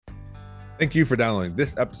Thank you for downloading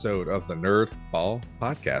this episode of the Nerd Ball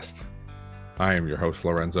Podcast. I am your host,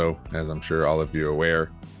 Lorenzo, as I'm sure all of you are aware.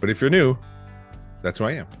 But if you're new, that's who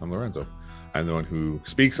I am. I'm Lorenzo. I'm the one who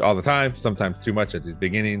speaks all the time, sometimes too much at the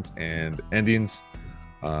beginnings and endings,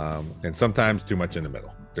 and sometimes too much in the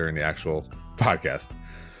middle during the actual podcast.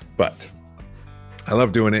 But I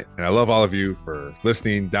love doing it, and I love all of you for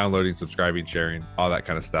listening, downloading, subscribing, sharing, all that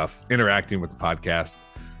kind of stuff, interacting with the podcast.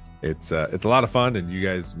 It's a lot of fun, and you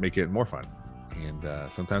guys make it more fun.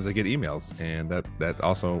 And sometimes I get emails, and that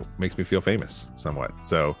also makes me feel famous somewhat.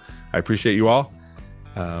 So I appreciate you all.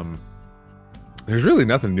 There's really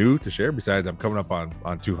nothing new to share besides I'm coming up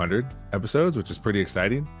on 200 episodes, which is pretty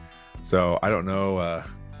exciting. So I don't know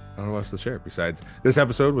what else to share besides this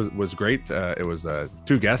episode was great. It was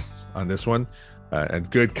 2 guests on this one.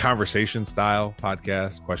 And good conversation style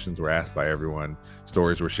podcast. Questions were asked by everyone.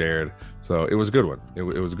 Stories were shared. So it was a good one. It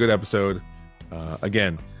was a good episode.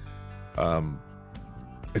 Again,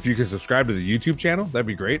 if you can subscribe to the YouTube channel, that'd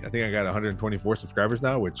be great. I think I got 124 subscribers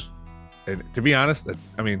now, which, and to be honest,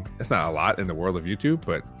 I mean, it's not a lot in the world of YouTube,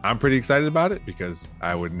 but I'm pretty excited about it because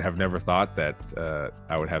I would have never thought that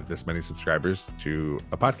I would have this many subscribers to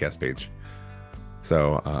a podcast page.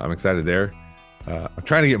 So I'm excited there. I'm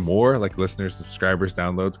trying to get more like listeners, subscribers,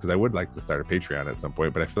 downloads, because I would like to start a Patreon at some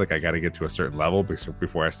point, but I feel like I got to get to a certain level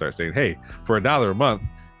before I start saying, hey, for $1 a month,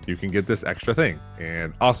 you can get this extra thing.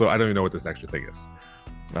 And also, I don't even know what this extra thing is.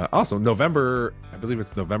 Also, November, I believe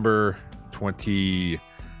it's November 22nd.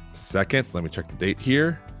 Let me check the date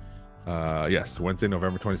here. Yes, Wednesday,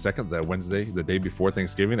 November 22nd, the Wednesday, the day before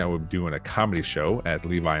Thanksgiving, I will be doing a comedy show at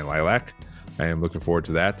Levi and Lilac. I am looking forward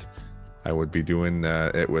to that. I would be doing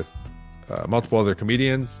it with multiple other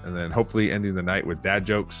comedians, and then hopefully ending the night with dad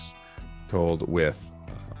jokes told with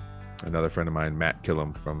another friend of mine, Matt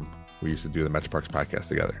Killam, we used to do the Metro Parks podcast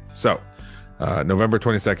together. So November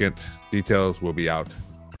 22nd, details will be out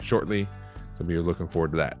shortly, so be looking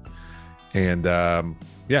forward to that. And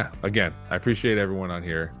yeah, again, I appreciate everyone on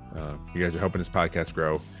here. You guys are helping this podcast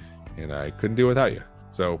grow, and I couldn't do it without you.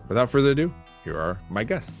 So without further ado, here are my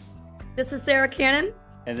guests. This is Sara Cannon.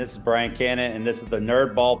 And this is Brian Cannon, and this is the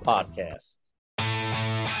Nerd Ball Podcast.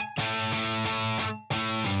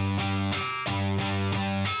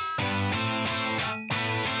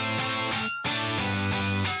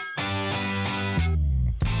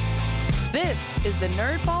 This is the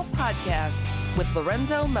Nerd Ball Podcast with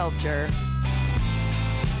Lorenzo Melcher.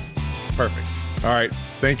 Perfect. All right.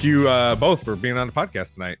 Thank you both for being on the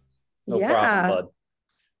podcast tonight. No problem,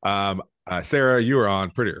 bud. Sara, you were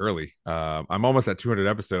on pretty early. I'm almost at 200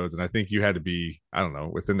 episodes, and I think you had to be, I don't know,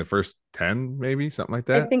 within the first 10, maybe something like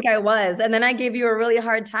that. I think I was. And then I gave you a really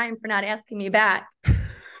hard time for not asking me back.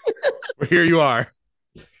 But here you are.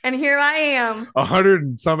 And here I am. 100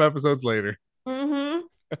 and some episodes later.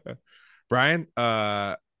 Mm-hmm. Brian,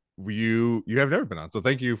 you have never been on, so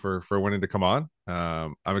thank you for wanting to come on.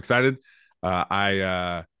 I'm excited.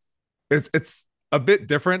 It's a bit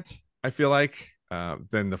different, I feel like.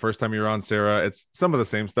 Than the first time you were on, Sara. It's some of the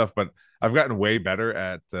same stuff, but I've gotten way better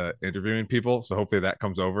at interviewing people. So hopefully that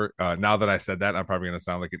comes over. Now that I said that, I'm probably going to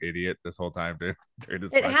sound like an idiot this whole time during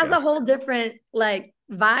this It podcast. has a whole different like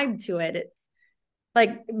vibe to it.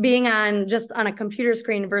 Like being on just on a computer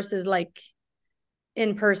screen versus like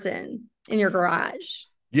in person in your garage.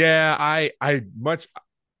 Yeah, I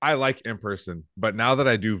like in person, but now that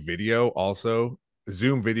I do video also,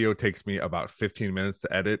 Zoom video takes me about 15 minutes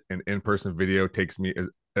to edit, and in-person video takes me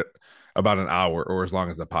about an hour or as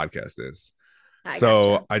long as the podcast is.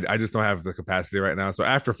 Gotcha. I just don't have the capacity right now. So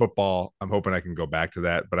after football, I'm hoping I can go back to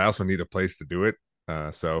that, but I also need a place to do it.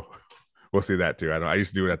 So we'll see that too. I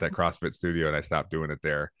used to do it at that CrossFit studio, and I stopped doing it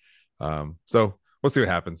there. So we'll see what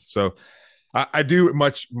happens. So I do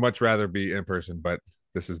much rather be in person, but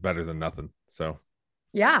this is better than nothing. So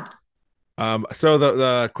yeah. So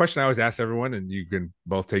the question I always ask everyone, and you can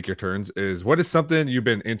both take your turns, is what is something you've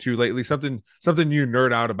been into lately? Something you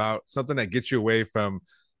nerd out about, something that gets you away from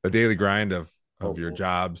the daily grind of your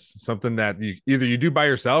jobs, something that you either do by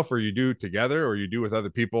yourself or you do together or you do with other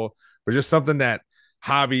people, but just something that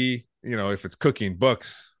hobby, if it's cooking,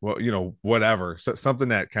 books, well, whatever. So something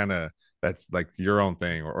that that's like your own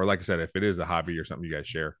thing, or like I said, if it is a hobby or something you guys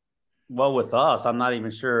share. Well, with us, I'm not even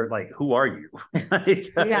sure, like, who are you?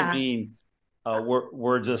 I mean,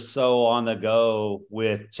 we're just so on the go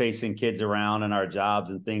with chasing kids around and our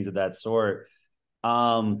jobs and things of that sort.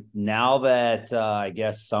 Now that I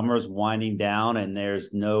guess summer's winding down and there's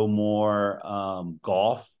no more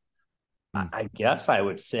golf, I guess I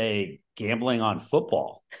would say gambling on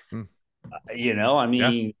football. I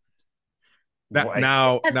mean,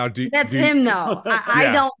 Now, that's him though.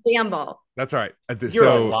 I don't gamble. That's right. You're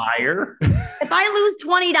a liar. If I lose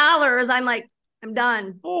 $20, I'm like, I'm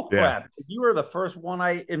done. Oh crap! Yeah. You were the first one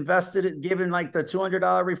I invested in, given like the $200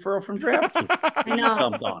 referral from DraftKings. I know.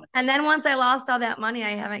 Jumped on it. And then once I lost all that money,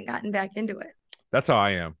 I haven't gotten back into it. That's how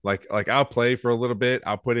I am. Like I'll play for a little bit.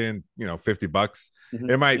 I'll put in, $50. Mm-hmm.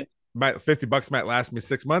 It might $50 might last me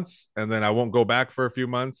 6 months, and then I won't go back for a few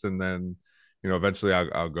months, and then eventually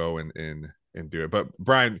I'll go and do it. But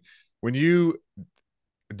Brian, when do you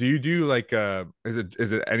do like is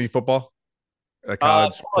it any football?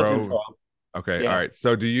 College pro? Okay, yeah. All right.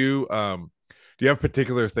 So do you have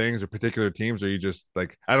particular things or particular teams, or you just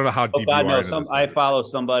like, I don't know how deep you are into this I follow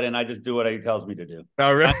somebody and I just do what he tells me to do.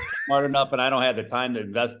 Oh, really? I'm smart enough and I don't have the time to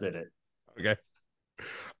invest in it. Okay.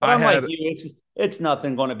 Like you, it's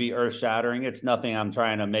nothing going to be earth shattering. It's nothing I'm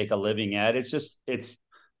trying to make a living at. It's just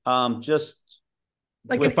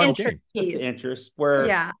like with an interest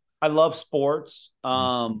where I love sports.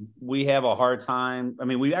 We have a hard time. I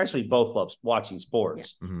mean, we actually both love watching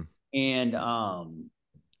sports. Yeah. Mm-hmm. And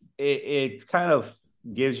it kind of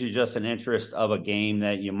gives you just an interest of a game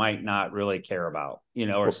that you might not really care about,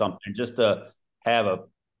 or something, just to have a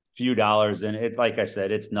few dollars in it. Like I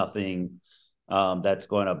said, it's nothing that's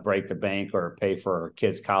going to break the bank or pay for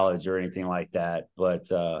kids' college or anything like that. But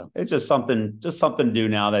it's just something to do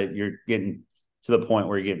now that you're getting to the point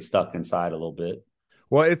where you're getting stuck inside a little bit.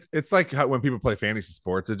 Well, it's like how when people play fantasy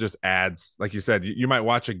sports, it just adds, like you said, you might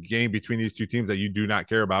watch a game between these two teams that you do not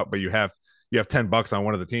care about, but you have $10 on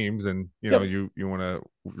one of the teams, and you want to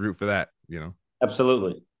root for that.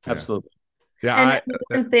 Absolutely. Absolutely. Yeah. And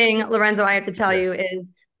one thing, Lorenzo, I have to tell you is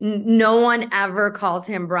no one ever calls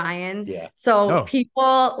him Brian. Yeah. So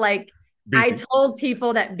people like BC. I told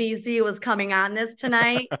people that BC was coming on this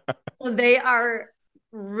tonight, so they are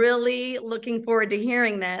really looking forward to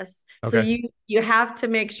hearing this. Okay. So you have to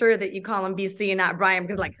make sure that you call him BC and not Brian,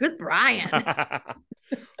 because like, who's Brian?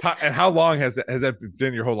 And how long has that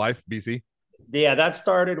been your whole life, BC? Yeah, that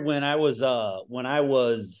started when I was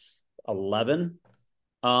 11.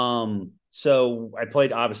 So I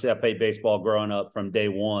played baseball growing up from day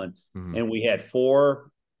one, mm-hmm. and we had 4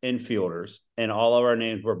 infielders, and all of our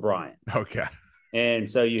names were Brian. Okay. And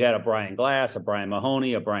so you had a Brian Glass, a Brian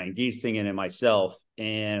Mahoney, a Brian Giesting, and then myself.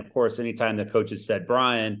 And of course, anytime the coaches said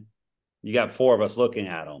Brian, you got 4 of us looking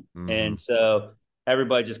at them. Mm-hmm. And so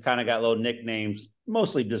everybody just kind of got little nicknames,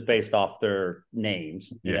 mostly just based off their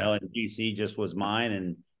names, you know, and DC just was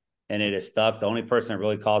mine, and it has stuck. The only person that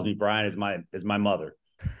really calls me Brian is my mother.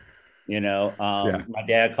 My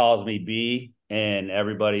dad calls me B, and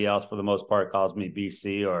everybody else for the most part calls me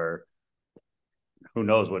BC, or who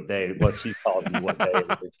knows what she's called me what day.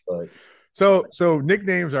 But so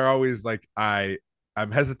nicknames are always like, I'm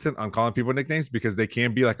hesitant on calling people nicknames because they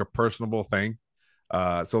can be like a personable thing.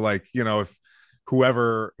 So like, if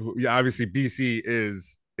whoever, obviously BC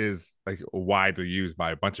is like widely used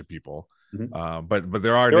by a bunch of people. Mm-hmm. But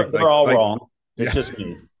there are, they're all wrong. It's just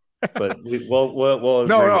me. But we'll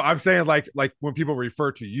no, I'm saying like when people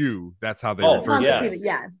refer to you, that's how they refer to you.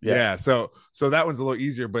 Yes. Yeah. So that one's a little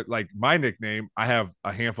easier, but like my nickname, I have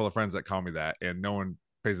a handful of friends that call me that, and no one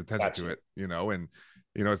pays attention to it, and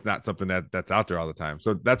it's not something that's out there all the time.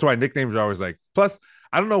 So that's why nicknames are always like, plus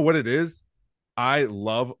I don't know what it is. I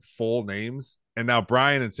love full names. And now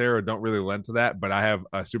Brian and Sara don't really lend to that, but I have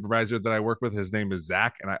a supervisor that I work with. His name is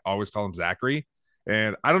Zach, and I always call him Zachary.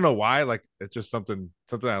 And I don't know why, like, it's just something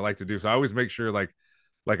I like to do. So I always make sure like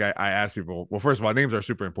I ask people, well, first of all, names are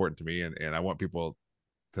super important to me. And I want people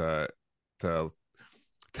to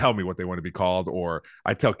tell me what they want to be called. Or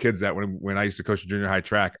I tell kids that when I used to coach junior high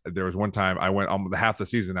track, there was one time I went half the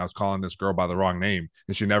season, I was calling this girl by the wrong name,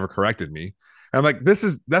 and she never corrected me. And I'm like, that's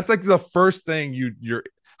like the first thing you're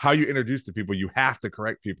how you introduce to people. You have to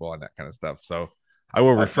correct people on that kind of stuff. So I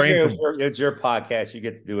will refrain from. It's your podcast. You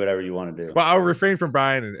get to do whatever you want to do. Well, I'll refrain from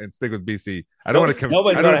Brian and stick with BC. I don't want to.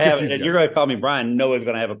 Nobody's going to have. You're going to call me Brian. Nobody's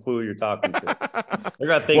going to have a clue who you're talking to. They're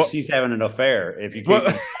going to think she's having an affair if you keep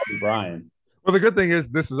calling me Brian. Well, the good thing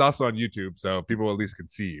is this is also on YouTube, so people at least can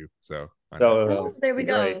see you. So there we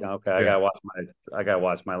go. Great. Okay, yeah. I gotta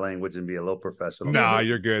watch my language and be a little professional. Nah,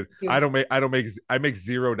 you're good. I make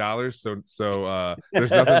 $0. So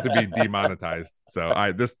there's nothing to be demonetized.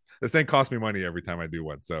 So this thing costs me money every time I do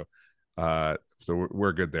one. So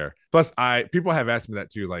we're good there. Plus, people have asked me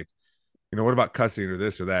that too, like, what about cussing or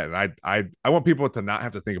this or that? And I want people to not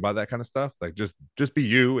have to think about that kind of stuff. Like just be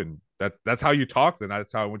you, and that's how you talk. Then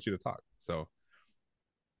that's how I want you to talk. So,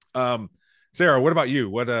 Sara, what about you?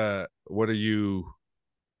 What do you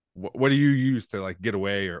use to like get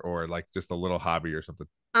away or like just a little hobby or something?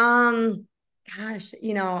 Gosh,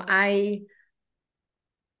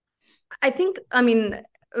 I think, I mean,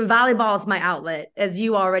 volleyball is my outlet, as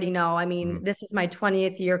you already know. I mean, this is my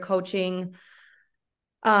 20th year coaching.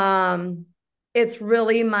 It's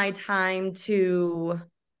really my time to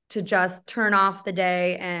just turn off the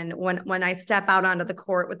day. And when I step out onto the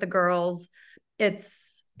court with the girls,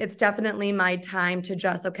 it's definitely my time to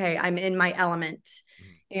just, okay, I'm in my element,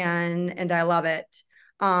 and I love it.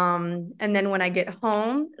 And then when I get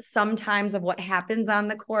home, sometimes of what happens on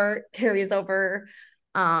the court carries over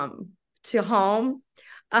to home.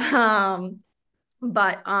 And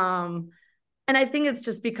I think it's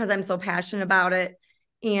just because I'm so passionate about it,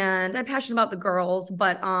 and I'm passionate about the girls.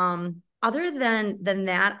 But other than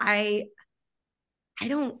that, I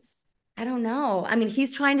don't know. I mean,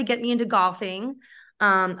 he's trying to get me into golfing.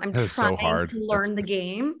 I'm trying to learn the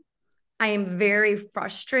game. I am very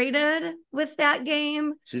frustrated with that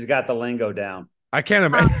game. She's got the lingo down. I can't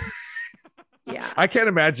imagine. Yeah. I can't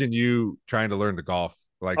imagine you trying to learn to golf.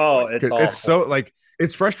 Like, it's so like,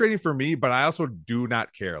 it's frustrating for me, but I also do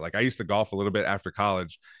not care. Like, I used to golf a little bit after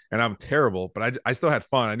college, and I'm terrible, but I still had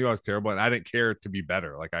fun. I knew I was terrible, and I didn't care to be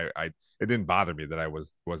better. Like, it didn't bother me that I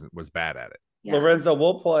was bad at it. Yeah. Lorenzo,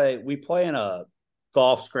 we play in a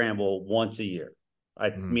golf scramble once a year.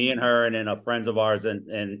 Me and her, and then a friends of ours, and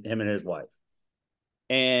him and his wife.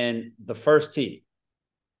 And the first tee,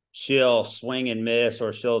 she'll swing and miss,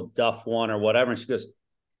 or she'll duff one or whatever. And she goes,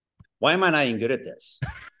 "Why am I not even good at this?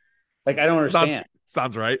 Like, I don't understand."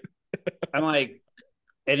 Sounds right. I'm like,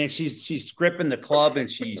 and then she's gripping the club, and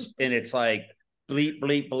it's like bleep,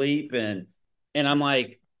 bleep, bleep. And I'm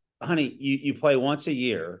like, "Honey, you play once a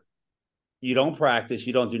year. You don't practice,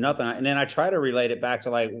 you don't do nothing." And then I try to relate it back to,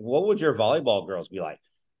 like, what would your volleyball girls be like?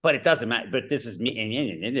 But it doesn't matter. But this is me.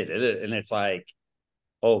 And it's like,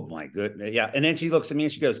 oh my goodness. Yeah. And then she looks at me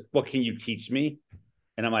and she goes, "Well, can you teach me?"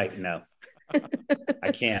 And I'm like, "No,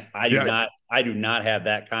 I can't. I do not have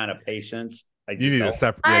that kind of patience." You need a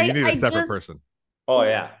separate person. Oh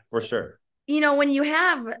yeah, for sure. You know, when you've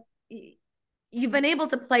been able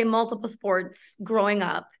to play multiple sports growing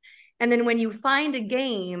up, and then when you find a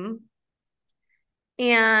game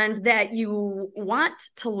and that you want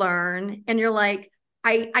to learn, and you're like,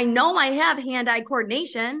 I know I have hand-eye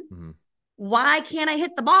coordination. Mm-hmm. Why can't I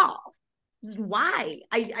hit the ball? Why?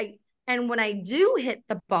 And when I do hit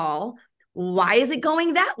the ball, why is it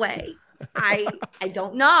going that way? I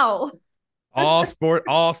don't know. All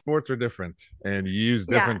sports are different, and you use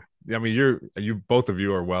different. Yeah. I mean, you both of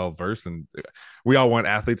you are well versed, and we all want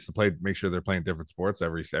athletes to make sure they're playing different sports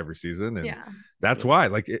every season, and that's why,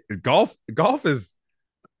 like, golf is,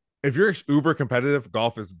 if you're uber competitive,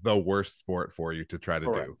 golf is the worst sport for you to try to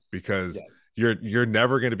do, because you're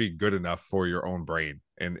never going to be good enough for your own brain,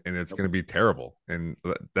 and it's going to be terrible. And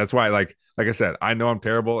that's why, like I said, I know I'm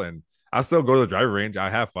terrible, and I still go to the driving range. I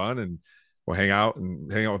have fun, and we'll hang out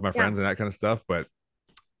with my friends and that kind of stuff. But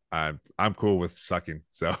I'm cool with sucking.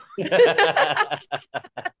 So,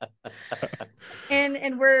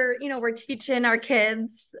 and we're teaching our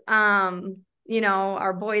kids.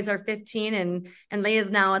 Our boys are 15, and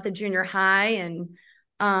Leia's now at the junior high, and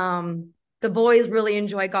the boys really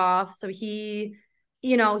enjoy golf. So he's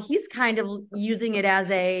kind of using it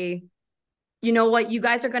as a, you know what, you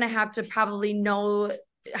guys are going to have to probably know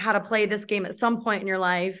how to play this game at some point in your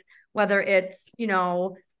life, whether it's,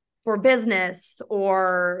 for business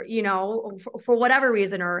or, for whatever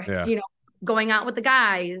reason, or, going out with the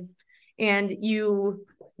guys. And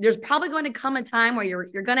there's probably going to come a time where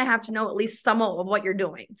you're going to have to know at least some of what you're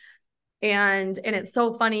doing. And it's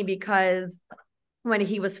so funny, because when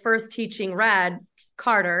he was first teaching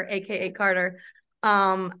Carter, AKA Carter,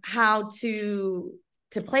 how to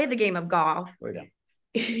play the game of golf,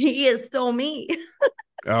 he is so me.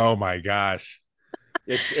 Oh my gosh.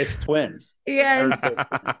 It's twins. And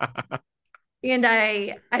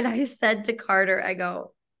I said to Carter, I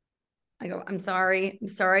go, I'm sorry.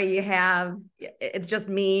 It's just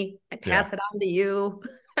me. I pass it on to you.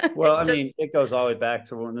 Well, I mean, it goes all the way back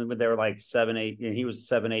to when they were like 7, 8, and he was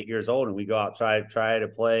 7, 8 years old, and we go out, try to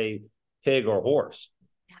play pig or horse.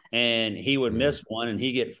 Yes. And he would miss one, and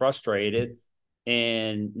he'd get frustrated.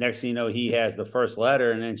 And next thing you know, he has the first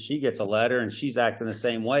letter, and then she gets a letter, and she's acting the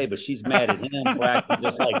same way, but she's mad at him for acting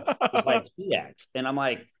just like she acts. And I'm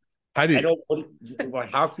like, how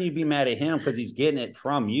can you be mad at him? Because he's getting it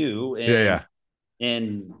from you. And,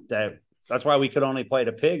 and that's why we could only play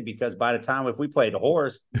the pig, because by the time if we played the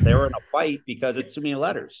horse, they were in a fight because it's too many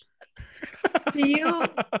letters. Do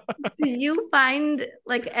you find,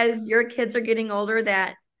 like, as your kids are getting older,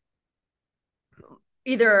 that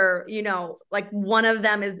either, like, one of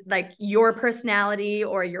them is like your personality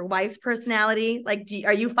or your wife's personality? Like,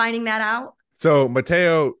 are you finding that out? So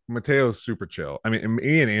Mateo's super chill. I mean,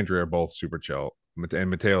 me and Andrea are both super chill. and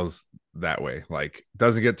Mateo's that way. Like,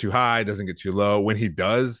 doesn't get too high, doesn't get too low. When he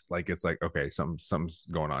does, like, it's like, okay, something's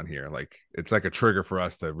going on here. Like, it's like a trigger for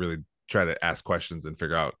us to really try to ask questions and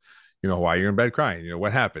figure out, why you're in bed crying,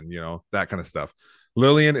 what happened, that kind of stuff.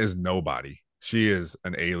 Lillian is nobody. She is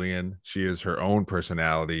an alien. She is her own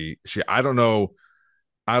personality. I don't know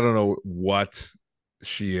what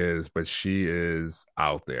she is, but she is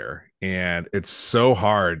out there. And it's so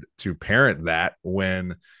hard to parent that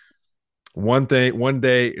when one day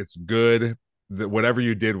it's good, that whatever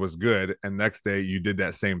you did was good, and next day you did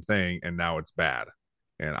that same thing and now it's bad.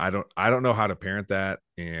 And I don't know how to parent that.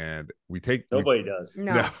 And nobody does.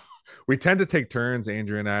 No. We tend to take turns,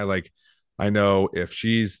 Andrea and I. Like, I know if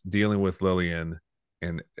she's dealing with Lillian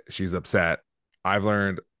and she's upset, I've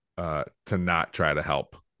learned to not try to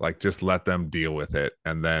help. Like, just let them deal with it.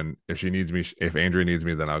 And then if Andrea needs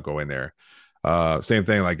me, then I'll go in there. Same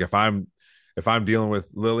thing. Like, if I'm dealing with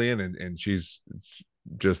Lillian and she's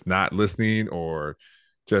just not listening or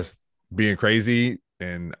just being crazy,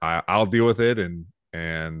 and I'll deal with it. And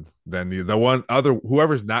then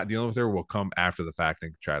whoever's not dealing with her will come after the fact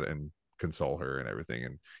and try to and console her and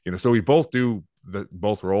everything. And, so we both do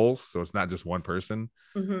both roles. So it's not just one person,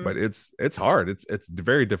 but it's hard. It's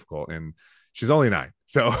very difficult. And she's only 9.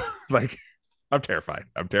 So like, I'm terrified.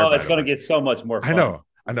 Oh, it's going to get so much more fun. I know.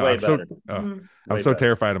 I'm so Better.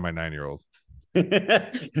 Terrified of my 9-year-old.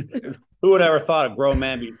 Who would ever thought a grown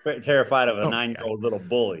man be terrified of a 9-year-old little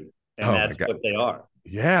bully? And that's what they are.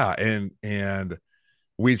 Yeah. And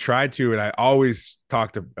we tried to, and I always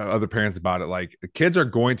talk to other parents about it. Like, the kids are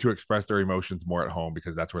going to express their emotions more at home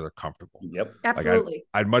because that's where they're comfortable. Yep. Absolutely. Like,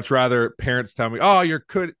 I'd much rather parents tell me, oh, your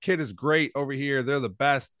kid is great over here. They're the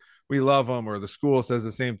best. We love them. Or the school says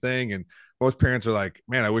the same thing. And most parents are like,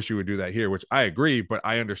 man, I wish you would do that here, which I agree. But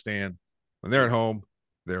I understand when they're at home,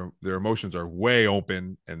 their emotions are way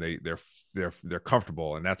open and they're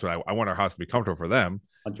comfortable. And that's what I want our house to be comfortable for them.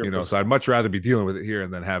 100%. So I'd much rather be dealing with it here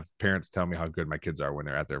and then have parents tell me how good my kids are when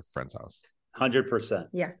they're at their friend's house. 100%.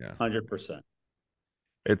 Yeah. 100%.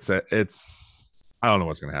 It's I don't know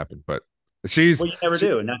what's going to happen, but you never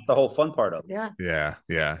do. And that's the whole fun part of it. Yeah.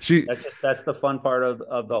 Yeah. That's the fun part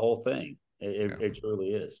of the whole thing. It truly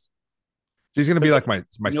is. She's going to be like my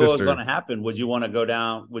sister. What was going to happen? Would you want to go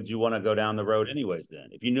down the road anyways then?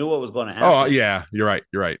 If you knew what was going to happen. Oh, yeah. You're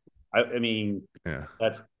right. I mean,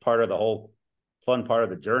 that's part of the whole fun part of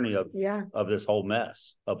the journey of this whole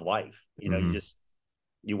mess of life.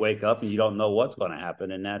 You wake up and you don't know what's going to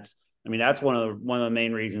happen. And that's one of the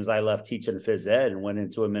main reasons I left teaching phys ed and went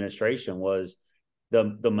into administration was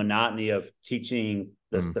the monotony of teaching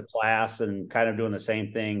the class and kind of doing the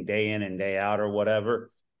same thing day in and day out or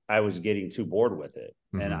whatever. I was getting too bored with it.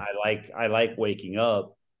 And I like waking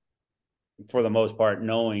up for the most part,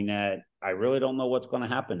 knowing that I really don't know what's going to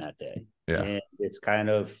happen that day. Yeah. And it's kind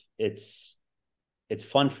of, it's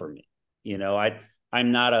fun for me.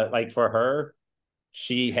 I'm not like for her,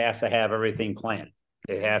 she has to have everything planned.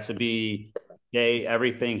 It has to be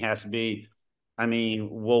everything has to be,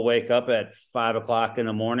 we'll wake up at 5:00 in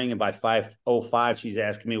the morning and by 5:05, she's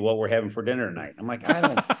asking me what we're having for dinner tonight. I'm like, I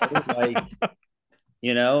don't like,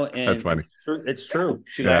 and that's funny. It's true.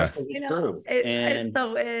 She asked me, it's true. It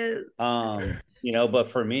so is. But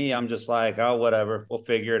for me, I'm just like, oh, whatever, we'll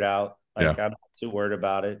figure it out. Like, I'm not too worried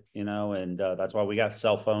about it, and that's why we got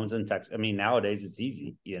cell phones and text. Nowadays it's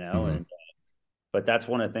easy, but that's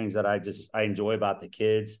one of the things that I enjoy about the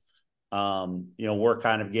kids. We're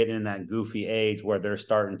kind of getting in that goofy age where they're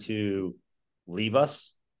starting to leave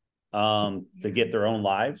us to get their own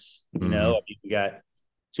lives. We got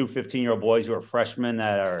 2 15-year-old boys who are freshmen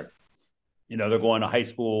that are, they're going to high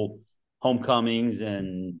school homecomings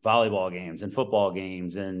and volleyball games and football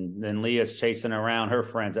games. And then Leah's chasing around her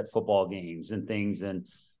friends at football games and things. And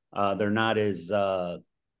they're not as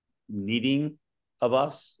needing of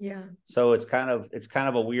us. Yeah. So it's kind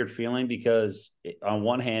of a weird feeling because on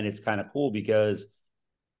one hand, it's kind of cool because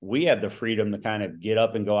we have the freedom to kind of get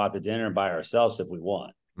up and go out to dinner by ourselves if we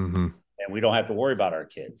want. And we don't have to worry about our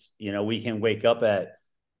kids. We can wake up at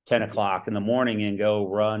 10:00 in the morning and go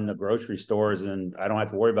run the grocery stores and I don't have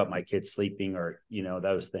to worry about my kids sleeping or,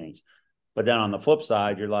 those things. But then on the flip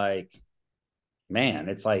side, you're like, man,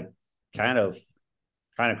 it's like kind of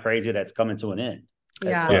crazy that's coming to an end.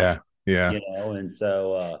 Yeah. Yeah. And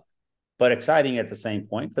so, but exciting at the same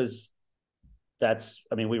point because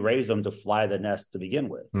we raised them to fly the nest to begin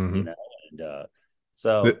with, and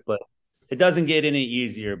but it doesn't get any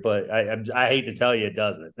easier, but I hate to tell you it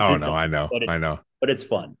doesn't. Oh no, I know. But it's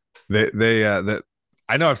fun.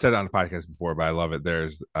 I know I've said it on the podcast before, but I love it.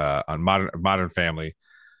 There's on Modern Family,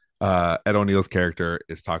 Ed O'Neill's character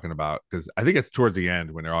is talking about, because I think it's towards the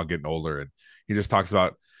end when they're all getting older and he just talks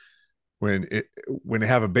about when they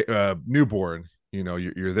have a newborn,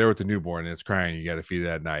 you're there with the newborn and it's crying, you got to feed it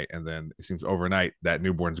at night, and then it seems overnight that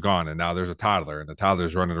newborn's gone, and now there's a toddler, and the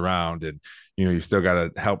toddler's running around, and you still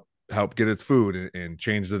got to help get its food and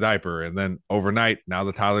change the diaper, and then overnight now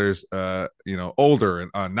the toddler's older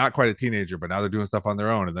and not quite a teenager, but now they're doing stuff on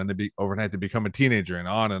their own, and then overnight they become a teenager, and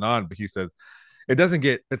on. But he says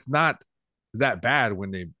it's not that bad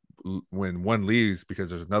when one leaves,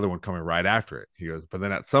 because there's another one coming right after it. He goes, but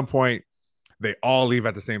then at some point they all leave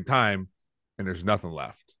at the same time and there's nothing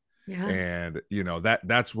left. Yeah. And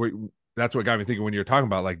that's what got me thinking when you're talking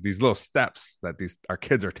about like these little steps that our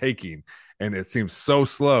kids are taking, and it seems so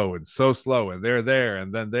slow, and they're there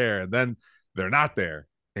and then they're not there.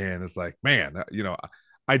 And it's like, man,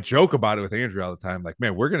 I joke about it with Andrea all the time. Like,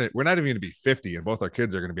 man, we're not even going to be 50 and both our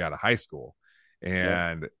kids are going to be out of high school.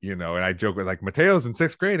 And and I joke with like Mateo's in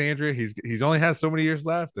 6th grade, Andrea, he's only has so many years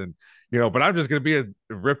left, and but I'm just gonna be as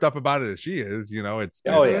ripped up about it as she is.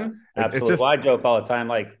 Absolutely. Well, I joke all the time,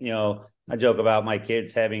 like I joke about my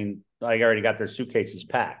kids having already got their suitcases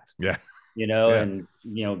packed, and get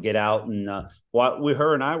out, and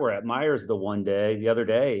her and I were at Myers the other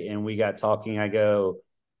day, and we got talking. I go,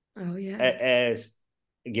 oh yeah, as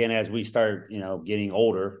we start getting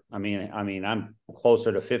older, I mean I'm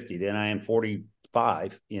closer to 50 than I am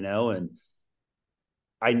 45, and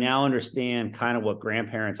I now understand kind of what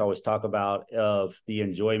grandparents always talk about, of the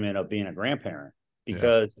enjoyment of being a grandparent,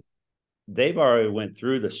 because they've already went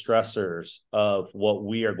through the stressors of what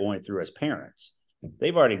we are going through as parents.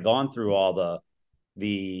 They've already gone through all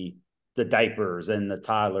the diapers and the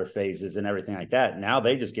toddler phases and everything like that. Now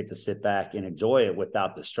they just get to sit back and enjoy it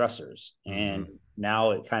without the stressors. Mm-hmm. And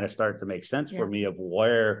now it kind of starts to make sense for me of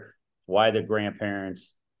why the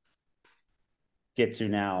grandparents get to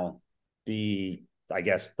now be, I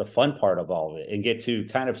guess, the fun part of all of it, and get to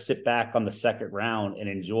kind of sit back on the second round and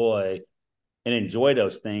enjoy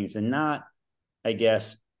those things, and not, I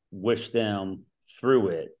guess, wish them through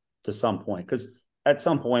it to some point. Because at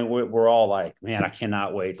some point we're all like, man, I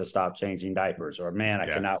cannot wait to stop changing diapers, or man, I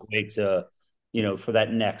cannot wait to, for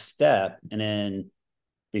that next step. And then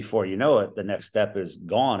before you know it, the next step is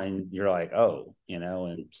gone, and you're like, oh,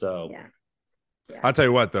 and so. Yeah. I'll tell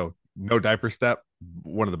you what, though, no diaper step,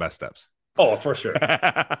 one of the best steps. Oh, for sure.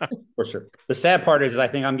 For sure. The sad part is I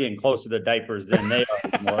think I'm getting closer to diapers than they are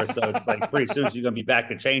anymore. So it's like pretty soon she's going to be back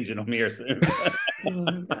to changing them here soon.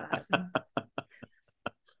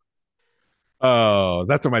 Oh,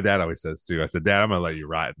 that's what my dad always says too. I said, Dad, I'm gonna let you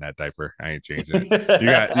rot in that diaper. I ain't changing it.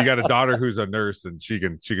 You got a daughter who's a nurse, and she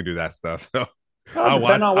can do that stuff. So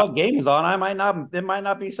depending on what game is on, it might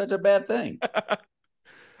not be such a bad thing.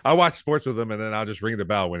 I'll watch sports with him, and then I'll just ring the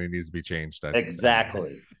bell when he needs to be changed.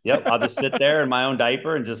 Exactly. Yep. I'll just sit there in my own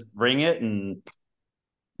diaper and just ring it, and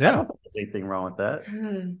I don't think there's anything wrong with that.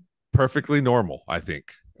 Perfectly normal, I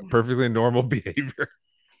think. Perfectly normal behavior.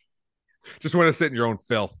 Just want to sit in your own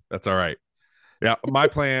filth. That's all right. Yeah, my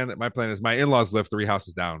plan is, my in-laws live 3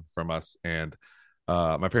 houses down from us, and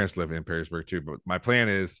my parents live in Perrysburg too. But my plan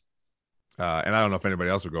is, and I don't know if anybody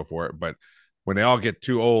else would go for it, but when they all get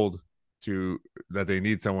too old that they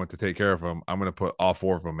need someone to take care of them, I'm going to put all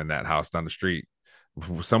 4 of them in that house down the street.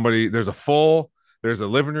 There's a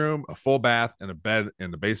living room, a full bath, and a bed in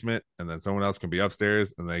the basement, and then someone else can be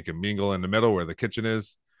upstairs, and they can mingle in the middle where the kitchen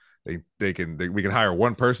is. We can hire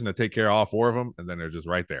one person to take care of all 4 of them, and then they're just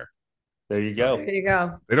right there. There you go. There you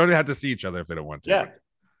go. They don't have to see each other if they don't want to. Yeah,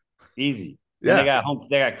 easy. Yeah,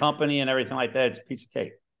 they got company and everything like that. It's a piece of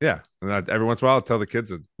cake. Yeah, and every once in a while, I'll tell the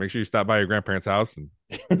kids to make sure you stop by your grandparents' house, and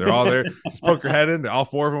they're all there. Just poke your head in. All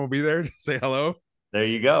 4 of them will be there. Just say hello. There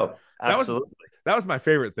you go. Absolutely. That was my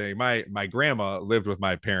favorite thing. My grandma lived with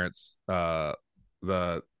my parents last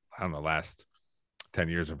 10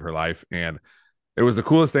 years of her life, and it was the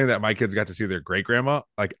coolest thing that my kids got to see their great grandma.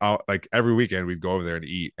 Like every weekend we'd go over there and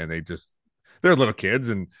eat, and they're little kids,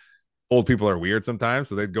 and old people are weird sometimes,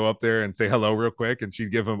 so they'd go up there and say hello real quick, and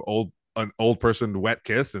she'd give them an old person wet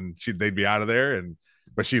kiss, and they'd be out of there.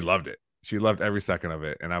 But she loved it. She loved every second of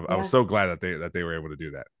it, and I was so glad that they were able to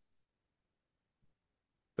do that.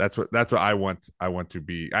 That's what I want to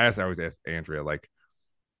be. I always ask Andrea, like,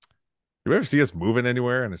 you ever see us moving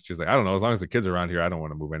anywhere? And she's like, I don't know. As long as the kids are around here, I don't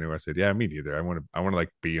want to move anywhere. I said, yeah, me neither. I want to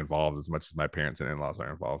like be involved as much as my parents and in-laws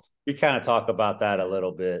are involved. We kind of talk about that a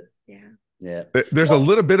little bit. Yeah. There's a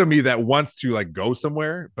little bit of me that wants to like go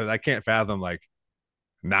somewhere, but I can't fathom like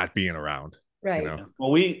not being around. Right.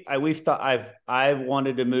 Well, I've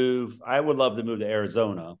wanted to move. I would love to move to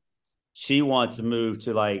Arizona. She wants to move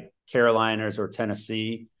to like Carolinas or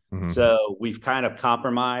Tennessee. Mm-hmm. So we've kind of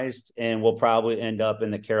compromised, and we'll probably end up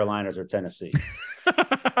in the Carolinas or Tennessee.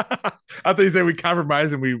 I thought you said we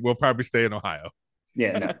compromise and we'll probably stay in Ohio.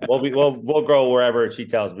 Yeah, no, we'll grow wherever she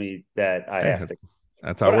tells me that I have to.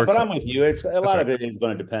 That's how it works. But I'm with you. It's a lot of it is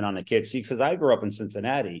going to depend on the kids. See, because I grew up in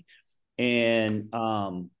Cincinnati, and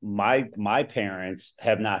my parents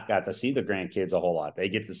have not got to see the grandkids a whole lot. They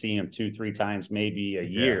get to see them 2-3 times, maybe a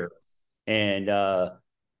year, and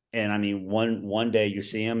I mean, one day you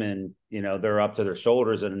see them and, you know, they're up to their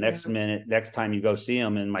shoulders, and the next time you go see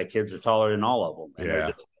them, and my kids are taller than all of them. And they're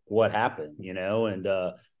just, what happened, you know? And,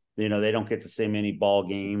 you know, they don't get to see many ball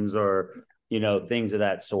games or, you know, things of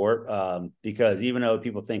that sort. Because even though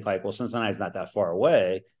people think like, well, Cincinnati's not that far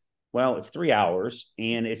away. Well, it's 3 hours,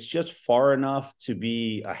 and it's just far enough to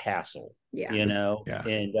be a hassle, you know,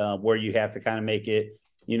 and where you have to kind of make it,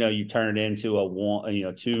 you know, you turn it into a one, you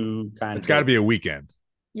know, two kind of. It's got to be a weekend.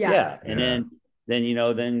 Yes. Yeah. And then, you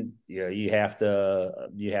know, you have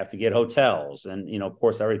to get hotels, and, you know, of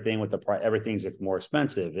course, everything with everything's more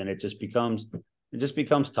expensive, and it just becomes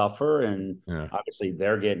tougher. And obviously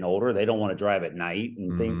they're getting older. They don't want to drive at night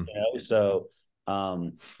and things, you know, so,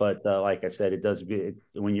 but like I said,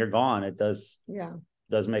 when you're gone, it does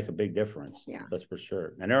make a big difference. Yeah, that's for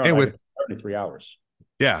sure. And they're like 3 hours.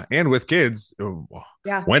 Yeah. And with kids,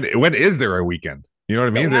 when is there a weekend? You know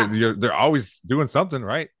what I mean? They're always doing something,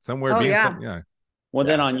 right? Somewhere something. Yeah. Well,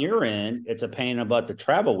 then on your end, it's a pain about to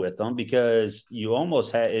travel with them, because you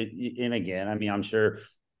almost had it. And again, I mean, I'm sure,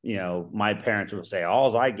 you know, my parents would say,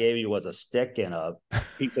 all I gave you was a stick and a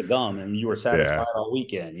piece of gum, and you were satisfied all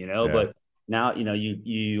weekend, you know, but now, you know,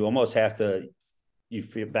 you almost have to, you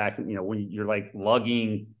feel back, you know, when you're like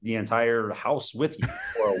lugging the entire house with you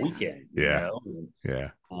for a weekend. You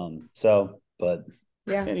know? So, but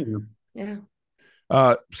anyway. Yeah.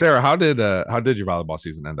 Sara, how did your volleyball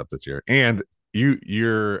season end up this year? And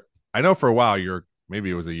you're I know for a while maybe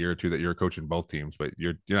it was a year or two that you're coaching both teams, but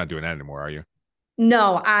you're not doing that anymore, are you?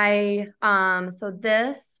 No, so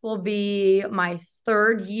this will be my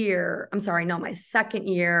third year. I'm sorry, no, my second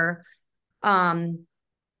year.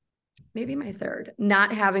 Maybe my third,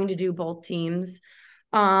 not having to do both teams.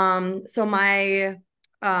 So my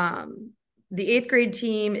the 8th grade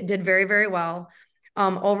team did very, very well.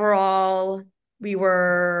 Overall, we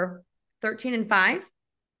were 13-5.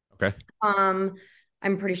 Okay.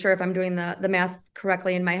 I'm pretty sure if I'm doing the math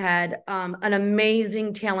correctly in my head. An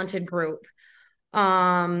amazing, talented group.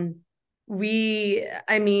 I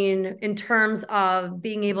mean, in terms of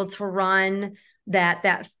being able to run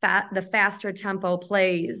the faster tempo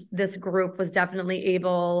plays, this group was definitely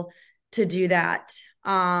able to do that.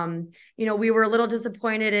 You know, we were a little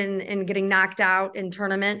disappointed in getting knocked out in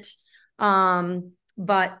tournament.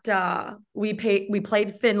 But we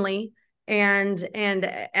played Finley, and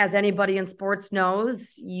as anybody in sports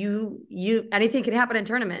knows, anything can happen in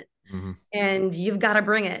tournament, and you've got to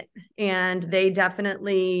bring it. And they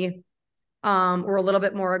definitely were a little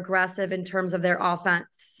bit more aggressive in terms of their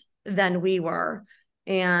offense than we were,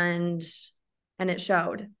 and it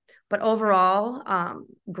showed. But overall,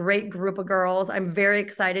 great group of girls. I'm very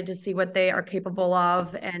excited to see what they are capable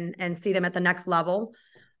of and see them at the next level.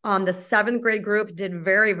 The 7th grade group did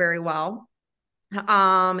very, very well.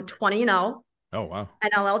 20-0. Oh, wow.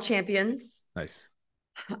 NLL champions. Nice.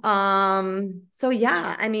 So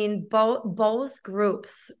yeah, I mean, both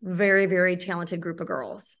groups, very, very talented group of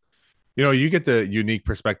girls. You know, you get the unique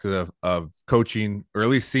perspective of coaching, or at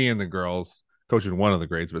least seeing the girls coaching one of the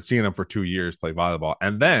grades, but seeing them for 2 years play volleyball.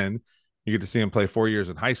 And then you get to see them play 4 years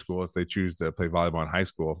in high school if they choose to play volleyball in high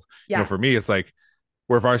school. Yes. You know, for me, it's like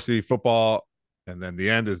we're varsity football, and then the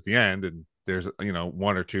end is the end. And there's, you know,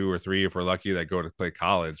 1 or 2 or 3, if we're lucky, that go to play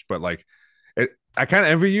college. But like, I kind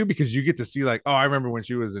of envy you, because you get to see like, oh, I remember when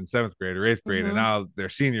she was in 7th grade or 8th grade, and now they're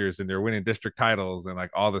seniors and they're winning district titles and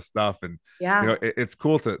like all this stuff. And you know, it's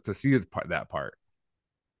cool to see that part.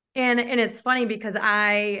 And it's funny because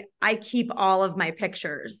I keep all of my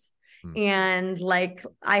pictures, and like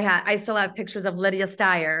I still have pictures of Lydia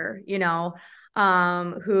Steyer, you know,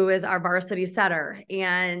 who is our varsity setter.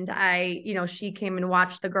 And you know, she came and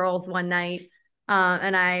watched the girls one night.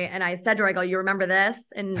 And I said to her, I go, you remember this?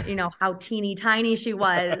 And you know, how teeny tiny she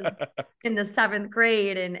was in the 7th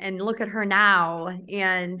grade, and look at her now.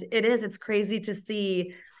 And it's crazy to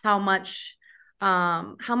see how much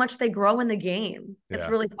they grow in the game. It's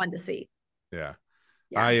really fun to see. Yeah.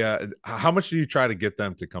 How much do you try to get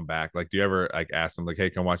them to come back? Like, do you ever like ask them like, hey,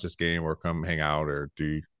 come watch this game or come hang out, or do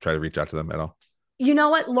you try to reach out to them at all? You know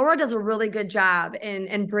what? Laura does a really good job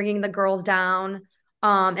in bringing the girls down,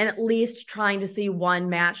 and at least trying to see one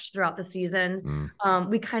match throughout the season.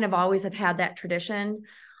 We kind of always have had that tradition.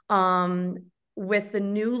 with the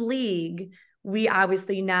new league, we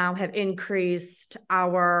obviously now have increased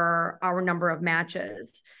our number of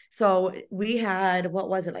matches. So we had, what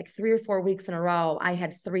was it, like 3 or 4 weeks in a row, I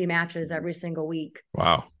had 3 matches every single week.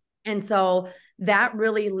 Wow. And so that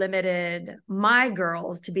really limited my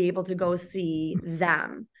girls to be able to go see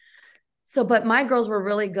them. So, but my girls were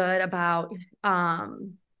really good about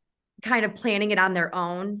kind of planning it on their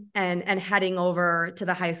own and heading over to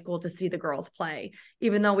the high school to see the girls play.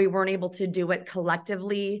 Even though we weren't able to do it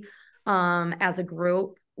collectively as a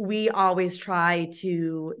group, we always try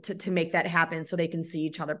to make that happen so they can see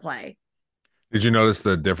each other play. Did you notice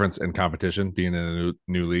the difference in competition being in a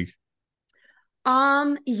new league?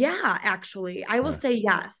 Yeah, actually, I will say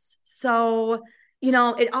yes. So,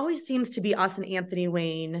 it always seems to be us and Anthony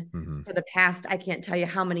Wayne for the past, I can't tell you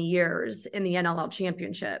how many years in the NLL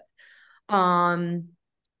championship.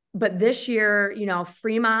 But this year,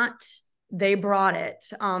 Fremont, they brought it.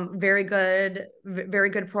 Very good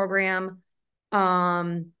program.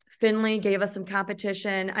 Finley gave us some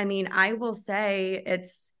competition. I mean, I will say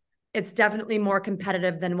it's definitely more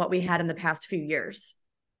competitive than what we had in the past few years.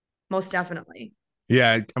 Most definitely.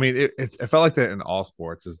 Yeah, I mean, it felt like that in all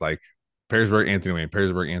sports. Is like Perrysburg, Anthony Wayne,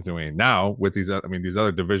 Perrysburg, Anthony Wayne. Now with these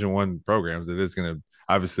other Division I programs, it is going to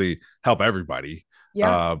obviously help everybody.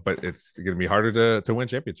 Yeah. But it's going to be harder to win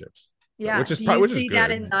championships. Yeah. Which is Do you see good.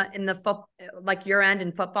 That in the football, like your end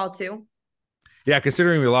in football too? Yeah,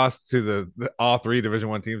 considering we lost to the all 3 Division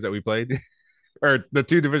I teams that we played, or the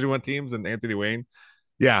 2 Division I teams and Anthony Wayne.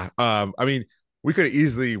 Yeah. I mean, we could have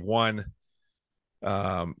easily won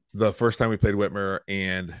the first time we played Whitmer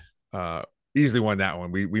and easily won that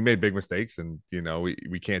one. We made big mistakes, and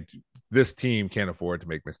we can't. This team can't afford to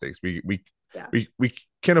make mistakes. We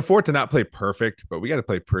can afford to not play perfect, but we got to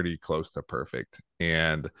play pretty close to perfect.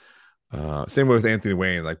 And same way with Anthony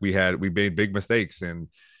Wayne. Like we made big mistakes, and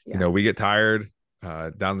we get tired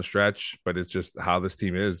down the stretch. But it's just how this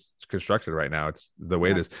team is constructed right now. It's the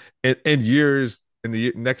way it is. In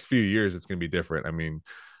the next few years, it's going to be different. I mean,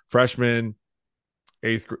 freshman,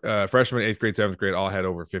 8th grade, 7th grade, all had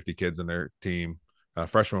over 50 kids in their team.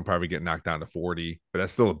 Freshman will probably get knocked down to 40, but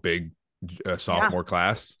that's still a big sophomore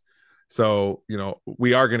class. So,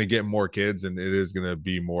 we are going to get more kids, and it is going to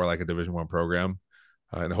be more like a Division I program.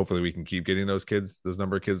 And hopefully we can keep getting those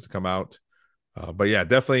number of kids to come out. But yeah,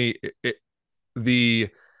 definitely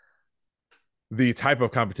the type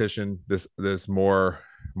of competition, this more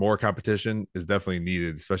competition is definitely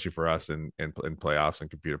needed, especially for us in playoffs and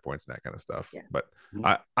computer points and that kind of stuff. Yeah. But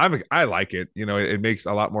I like it. It makes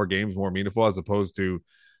a lot more games more meaningful, as opposed to,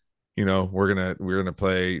 we're gonna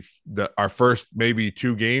play our first maybe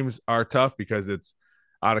 2 games are tough because it's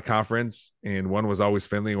out of conference, and one was always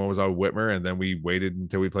Finley, and one was always Whitmer, and then we waited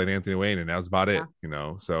until we played Anthony Wayne, and that was about it.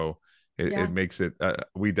 So it makes it.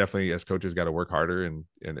 We definitely, as coaches, got to work harder, and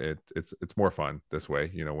it's more fun this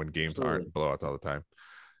way. When games aren't blowouts all the time.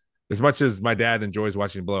 As much as my dad enjoys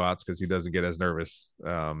watching blowouts because he doesn't get as nervous,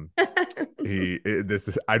 I'd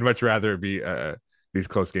much rather be these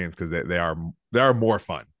close games because they are more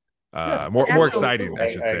fun, more exciting.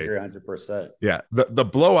 I should say. I agree 100%. Yeah, the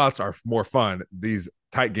blowouts are more fun. These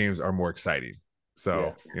tight games are more exciting.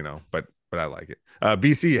 So but I like it.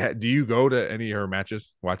 BC, do you go to any of her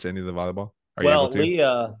matches? Watch any of the volleyball?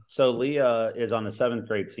 Leah is on the 7th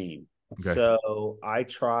grade team, so I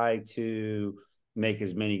try to make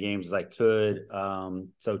as many games as I could.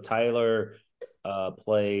 So Tyler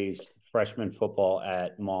plays freshman football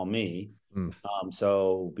at Maumee.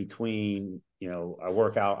 So between, I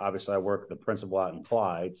work out, obviously I work the principal out in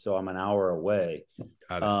Clyde, so I'm an hour away.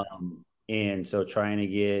 And so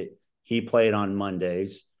he played on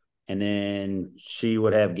Mondays, and then she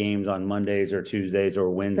would have games on Mondays or Tuesdays or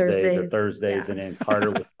Wednesdays or Thursdays. And then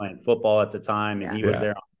Carter was playing football at the time, and he was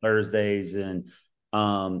there on Thursdays. And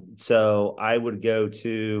so I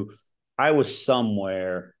was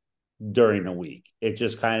somewhere during the week. It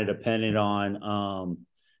just kind of depended on,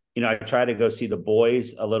 I try to go see the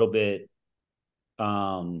boys a little bit,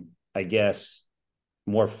 I guess,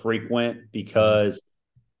 more frequent, because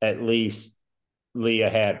at least Leah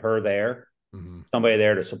had her there, somebody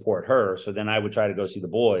there to support her. So then I would try to go see the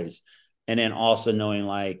boys. And then also knowing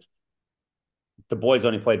like the boys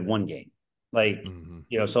only played 1 game. Like,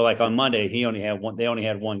 so like on Monday, they only had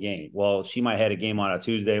 1 game. Well, she might have had a game on a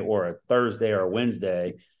Tuesday or a Thursday or a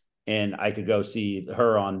Wednesday, and I could go see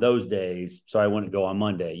her on those days. So I wouldn't go on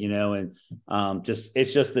Monday, and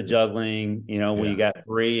it's just the juggling, when you got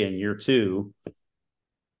 3 and you're 2,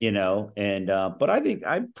 but I think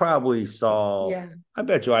I probably saw, I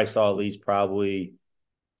bet you I saw at least probably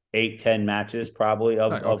 8-10 matches probably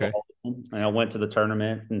of all of them. And I went to the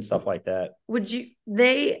tournament and stuff like that.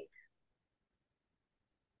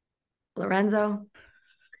 Lorenzo.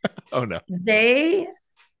 Oh no.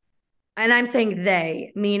 And I'm saying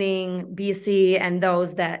they, meaning BC and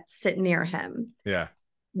those that sit near him. Yeah.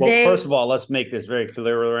 Well, first of all, let's make this very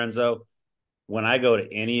clear, Lorenzo. When I go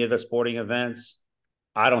to any of the sporting events,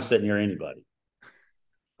 I don't sit near anybody.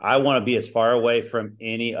 I want to be as far away from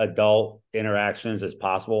any adult interactions as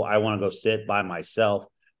possible. I want to go sit by myself.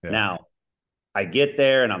 Yeah. Now, I get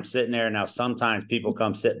there and I'm sitting there. Now, sometimes people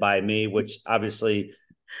come sit by me, which obviously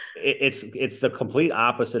it's the complete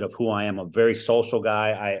opposite of who I am. I'm a very social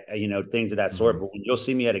guy. Things of that sort. But when you'll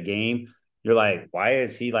see me at a game, you're like, why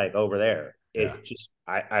is he like over there? Yeah. It's just,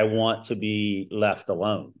 I want to be left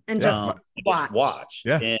alone and just watch.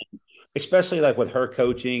 Yeah. And especially like with her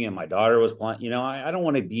coaching and my daughter was playing, I don't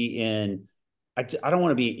want to be I don't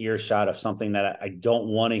want to be earshot of something that I don't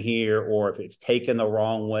want to hear, or if it's taken the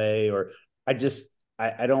wrong way, or I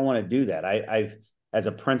don't want to do that. I've, as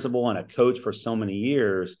a principal and a coach for so many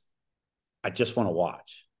years, I just want to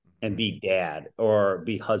watch and be dad or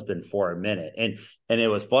be husband for a minute. And it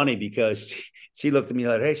was funny because she looked at me the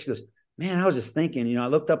other day. She goes, man, I was just thinking, I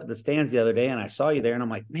looked up at the stands the other day and I saw you there. And I'm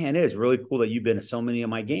like, man, it is really cool that you've been to so many of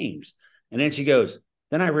my games. And then she goes,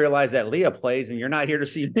 then I realized that Leah plays and you're not here to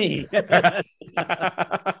see me. I'm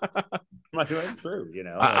like, that's true,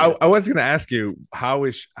 I was going to ask you, how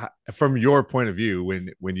is, from your point of view,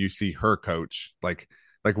 when you see her coach, like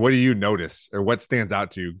what do you notice or what stands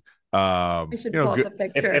out to you? I should pull up a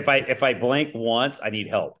picture. If I blink once, I need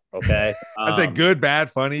help. Okay. I say good,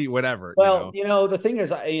 bad, funny, whatever. Well, the thing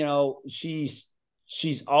is,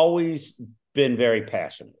 she's always been very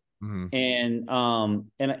passionate. And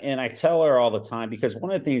I tell her all the time, because one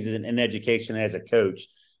of the things in education as a coach,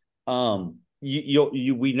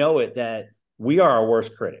 we know it, that we are our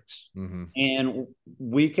worst critics. And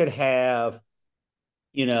we could have,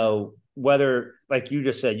 whether, like you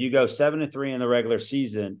just said, you go 7-3 in the regular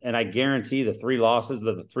season, and I guarantee the 3 losses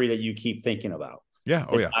are the 3 that you keep thinking about. Yeah.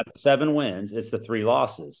 Oh, yeah. It's not the 7 wins, it's the 3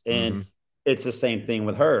 losses. And it's the same thing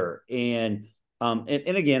with her. And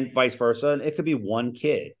again, vice versa. And it could be one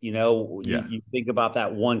kid, you think about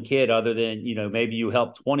that one kid, other than, maybe you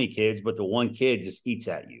help 20 kids, but the one kid just eats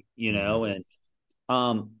at you,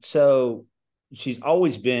 and so she's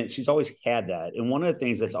always had that. And one of the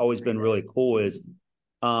things that's always been really cool is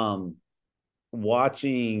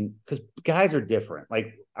watching, because guys are different.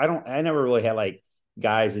 Like I never really had like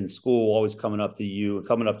guys in school always coming up to you and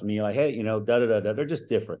coming up to me like, hey, they're just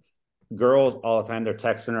different. Girls all the time, they're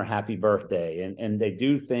texting her happy birthday and they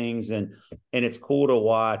do things, and it's cool to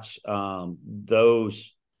watch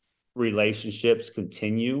those relationships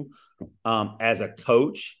continue. As a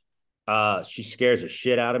coach, she scares the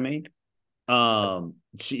shit out of me.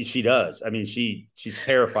 She does. I mean, she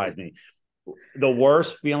terrifies me. The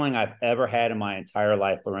worst feeling I've ever had in my entire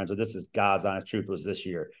life, Lorenzo, this is God's honest truth, was this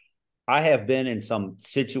year. I have been in some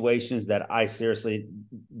situations that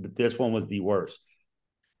this one was the worst.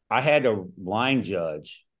 I had to line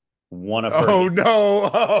judge one of her. Oh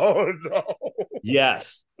no.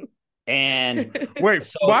 Yes. And wait,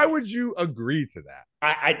 so why would you agree to that?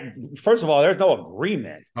 I first of all, there's no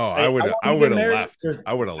agreement. Oh, I would have left.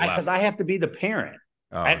 I would have left. Because I have to be the parent.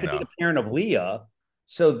 Oh, I have to be the parent of Leah.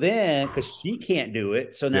 So then, because she can't do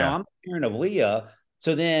it. So now I'm the parent of Leah.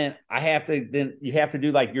 So then you have to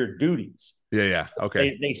do like your duties. Yeah.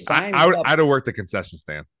 Okay. They signed I'd up. have worked the concession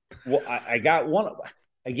stand. Well, I got one.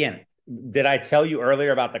 Again, did I tell you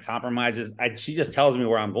earlier about the compromises? She just tells me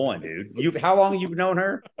where I'm going, dude. How long have you known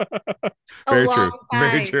her? Very true.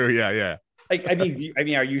 Very true. Yeah. I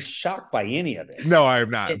mean, are you shocked by any of this? No, I am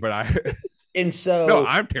not. And so no,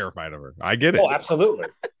 I'm terrified of her. I get it. Oh, absolutely.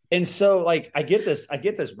 And so, like, I get this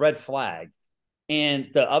red flag, and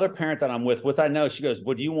the other parent that I'm with, I know, she goes,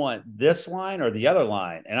 "Well, do you want this line or the other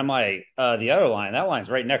line?" And I'm like, "The other line. That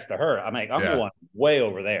line's right next to her." I'm like, "I'm going way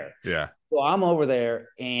over there." Yeah. So I'm over there,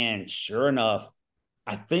 and sure enough,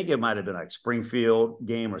 I think it might have been like Springfield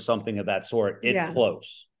game or something of that sort. It's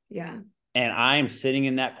close. Yeah. And I'm sitting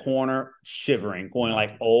in that corner shivering, going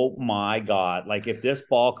like, oh my God. Like, if this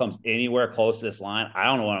ball comes anywhere close to this line, I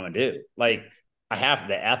don't know what I'm going to do. Like, I have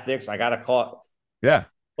the ethics. I got to call it. Yeah.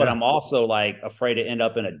 But I'm also like afraid to end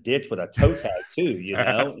up in a ditch with a toe tag too,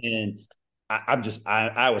 And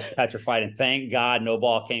I was petrified, and thank God no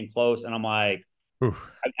ball came close. And I'm like,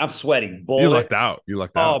 I'm sweating bullets. You lucked out.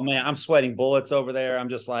 Oh man, I'm sweating bullets over there. I'm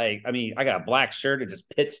just like, I got a black shirt and just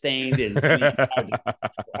pit stained, and I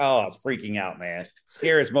was freaking out, man.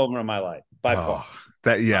 Scariest moment of my life by far.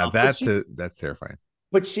 That's terrifying.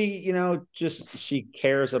 But she, she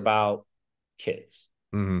cares about kids.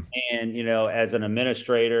 And, as an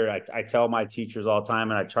administrator, I tell my teachers all the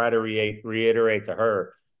time, and I try to reiterate to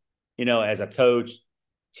her, as a coach,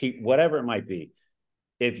 whatever it might be.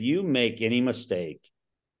 If you make any mistake,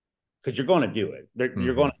 because you're going to do it,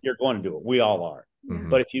 you're going to do it. We all are. Mm-hmm.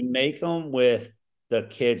 But if you make them with the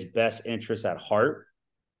kid's best interest at heart,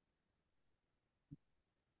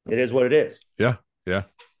 it is what it is. Yeah. Yeah.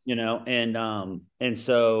 You know, and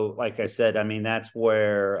so, like I said, I mean, that's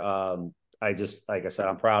where like I said,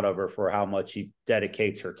 I'm proud of her for how much she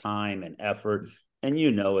dedicates her time and effort. And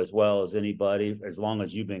you know, as well as anybody, as long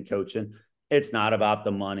as you've been coaching, it's not about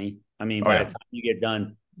the money. I mean, by the time you get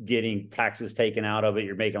done getting taxes taken out of it,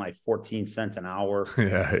 you're making like 14 cents an hour.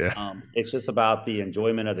 Yeah. It's just about the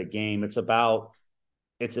enjoyment of the game. It's about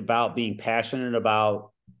being passionate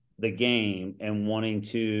about the game and wanting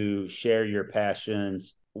to share your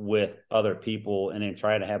passions with other people and then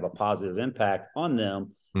try to have a positive impact on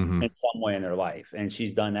them in some way in their life. And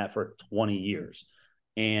she's done that for 20 years.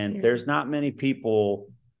 And there's not many people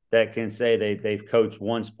that can say they've coached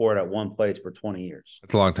one sport at one place for 20 years.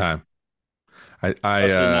 It's a long time. Especially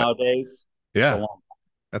nowadays. Yeah,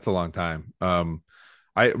 that's a long time.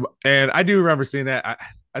 I do remember seeing that.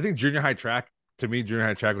 I think junior high track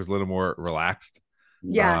was a little more relaxed.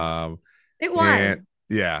 Yes, it was.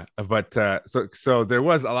 Yeah, but so there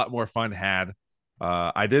was a lot more fun had.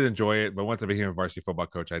 I did enjoy it, but once I became a varsity football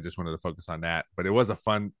coach, I just wanted to focus on that. But it was a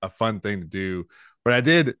fun thing to do. But I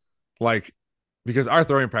did like, because our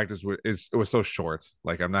throwing practice was so short.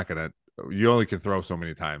 Like, you only can throw so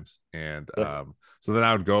many times, and so then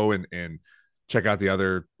I would go and check out the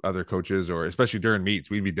other coaches, or especially during meets,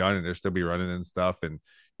 we'd be done and they'd still be running and stuff, and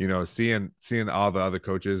seeing all the other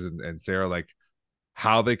coaches and Sarah, like,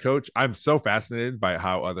 how they coach. I'm so fascinated by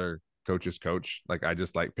how other coaches coach. Like, I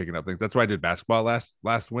just like picking up things. That's why I did basketball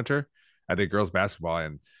last winter. I did girls basketball,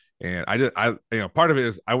 and part of it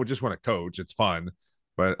is I would just want to coach. It's fun,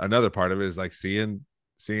 but another part of it is like seeing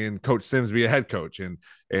Coach Sims be a head coach, and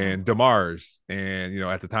DeMars, and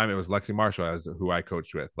at the time it was Lexi Marshall who I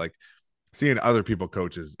coached with. Like, seeing other people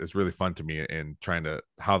coach is really fun to me, and trying to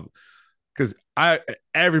because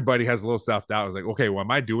everybody has a little self-doubt. I was like, okay, well,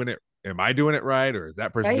 am I doing it right, or is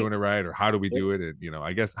that person doing it right, or how do we do it? And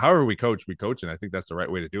I guess however we coach, and I think that's the right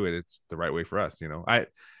way to do it. It's the right way for us.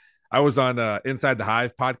 I was on Inside the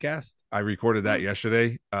Hive podcast. I recorded that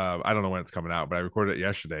yesterday. I don't know when it's coming out, but I recorded it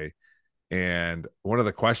yesterday. And one of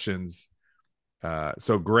the questions,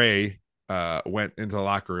 so Gray went into the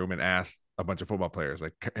locker room and asked a bunch of football players,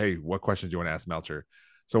 like, hey, what questions do you want to ask Melcher?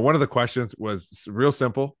 So one of the questions was real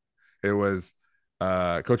simple. It was,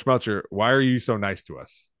 Coach Melcher, why are you so nice to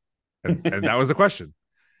us? And that was the question.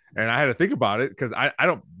 And I had to think about it, because I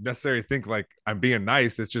don't necessarily think like I'm being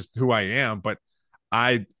nice. It's just who I am. But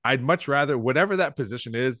I'd much rather, whatever that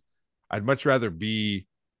position is, I'd much rather be,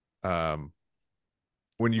 when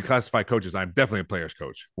you classify coaches, I'm definitely a player's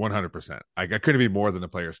coach, 100%. I couldn't be more than a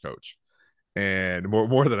player's coach, and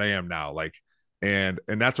more than I am now. Like, and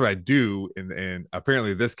that's what I do. And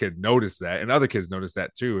apparently this kid noticed that, and other kids noticed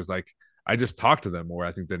that too. Is like, I just talk to them more,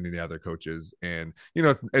 I think, than any other coaches. And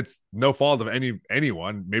it's no fault of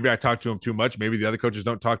anyone. Maybe I talk to them too much. Maybe the other coaches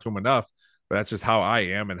don't talk to them enough. But that's just how I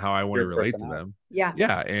am and how I want to relate to them. Yeah.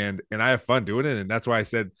 And I have fun doing it. And that's why I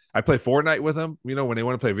said I play Fortnite with them. When they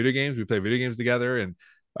want to play video games, we play video games together, and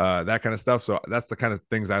that kind of stuff. So that's the kind of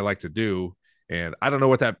things I like to do. And I don't know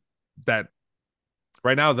what that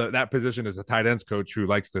right now, that position is a tight ends coach who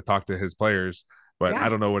likes to talk to his players, but I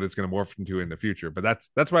don't know what it's going to morph into in the future. But that's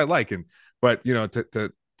what I like. But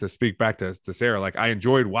to speak back to Sarah, like, I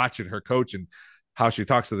enjoyed watching her coach and how she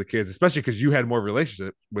talks to the kids, especially because you had more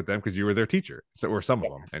relationship with them because you were their teacher, or some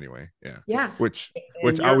of them anyway. Yeah. Which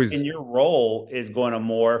your role is going to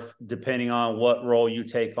morph depending on what role you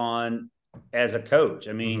take on as a coach.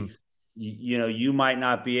 I mean, you might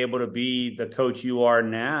not be able to be the coach you are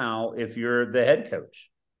now if you're the head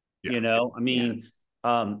coach.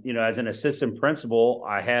 As an assistant principal,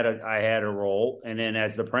 I had a role, and then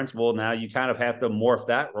as the principal, now you kind of have to morph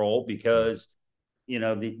that role, because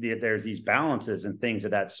there's these balances and things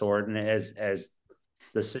of that sort. And as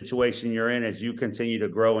the situation you're in, as you continue to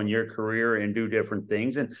grow in your career and do different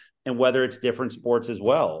things, and whether it's different sports as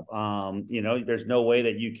well, there's no way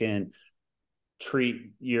that you can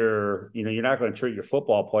treat you're not going to treat your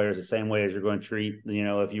football players the same way as you're going to treat,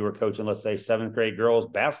 if you were coaching, let's say, 7th grade girls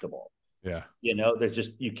basketball. Yeah. There's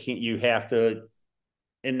just, you have to,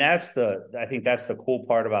 and I think that's the cool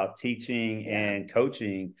part about teaching and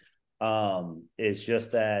coaching. Is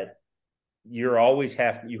just that you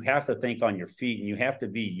have to think on your feet, and you have to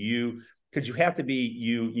be you, because you have to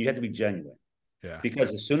be genuine. Yeah.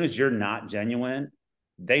 Because as soon as you're not genuine,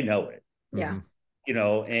 they know it. Yeah.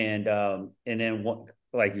 And then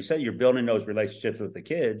like you said, you're building those relationships with the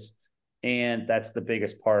kids, and that's the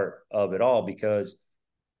biggest part of it all, because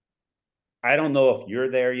I don't know if you're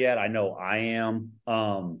there yet. I know I am.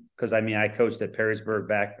 Because I mean, I coached at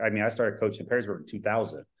Perrysburg I started coaching at Perrysburg in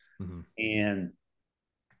 2000. Mm-hmm. And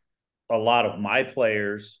a lot of my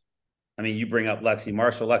players, I mean, you bring up Lexi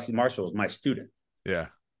Marshall. Lexi Marshall was my student. Yeah.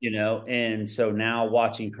 And so now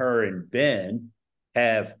watching her and Ben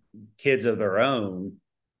have kids of their own,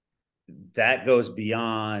 that goes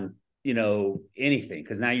beyond, anything.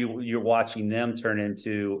 Because now you're watching them turn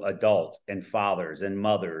into adults and fathers and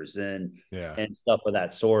mothers and stuff of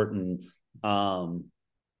that sort. And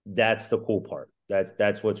that's the cool part.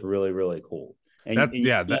 That's what's really, really cool.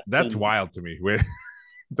 That's wild to me.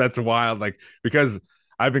 That's wild. Like, because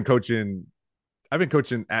I've been coaching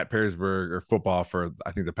at Perrysburg or football for,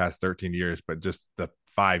 I think, the past 13 years, but just the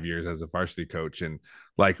 5 years as a varsity coach. And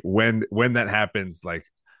like, when that happens, like,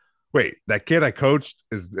 wait, that kid I coached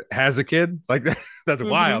has a kid? Like, that's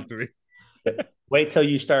wild to me. Wait till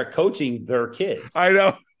you start coaching their kids. I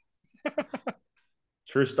know.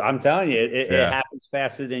 True. I'm telling you, it happens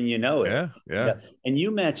faster than you know it. Yeah. And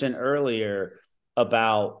you mentioned earlier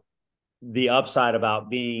about the upside about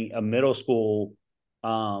being a middle school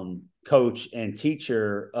coach and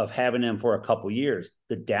teacher of having them for a couple years.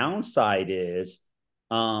 The downside is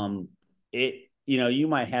you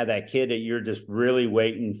might have that kid that you're just really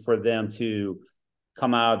waiting for them to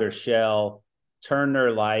come out of their shell, turn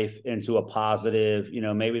their life into a positive.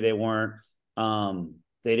 Maybe they weren't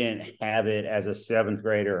they didn't have it as a 7th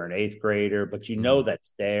grader or an 8th grader, but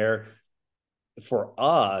that's there. For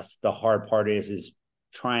us, the hard part is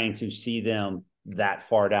trying to see them that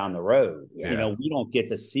far down the road. We don't get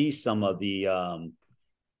to see some of the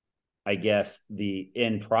I guess the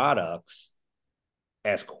end products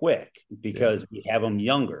as quick because we have them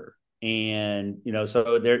younger. And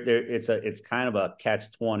so it's kind of a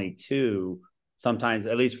catch-22 sometimes.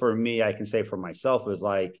 At least for me, I can say for myself, is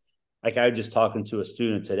like I was just talking to a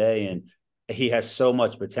student today, and he has so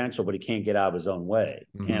much potential, but he can't get out of his own way.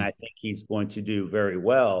 Mm-hmm. And I think he's going to do very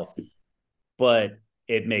well, but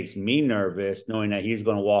it makes me nervous knowing that he's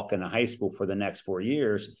going to walk into high school for the next 4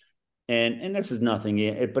 years. And this is nothing,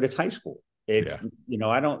 but it's high school. It's,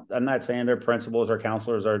 I'm not saying their principals or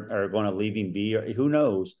counselors are going to leave him be, or who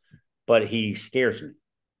knows, but he scares me,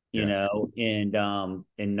 and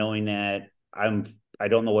knowing that I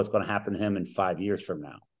don't know what's going to happen to him in 5 years from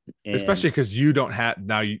now. And especially because you don't have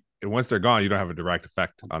once they're gone, you don't have a direct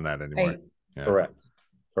effect on that anymore. Right. Yeah.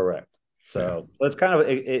 Correct. So it's kind of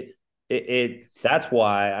it. That's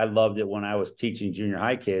why I loved it when I was teaching junior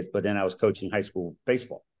high kids, but then I was coaching high school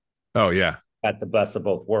baseball. Oh yeah, at the best of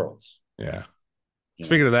both worlds. Yeah.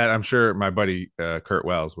 Speaking of that, I'm sure my buddy Kurt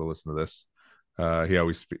Wells will listen to this. He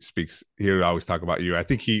always speaks. He would always talk about you. I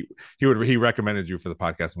think he recommended you for the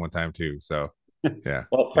podcast one time too. So yeah.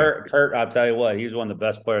 Well, Kurt, I'll tell you what, he's one of the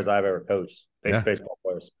best players I've ever coached. Baseball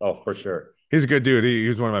players. Oh, for sure. He's a good dude.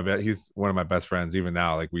 He's one of my best friends. Even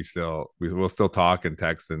now, like we'll still talk and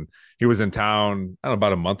text. And he was in town, I don't know,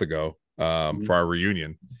 about a month ago for our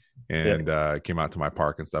reunion, and came out to my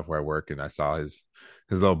park and stuff where I work, and I saw his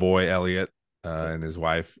little boy Elliot and his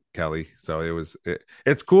wife Kelly. So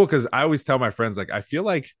it's cool because I always tell my friends, like, I feel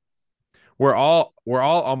like we're all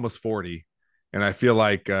almost 40, and I feel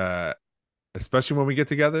like especially when we get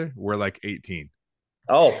together, we're like 18.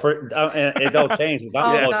 Oh, and it don't change.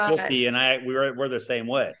 I'm almost 50, and we're the same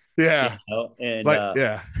way. Yeah, and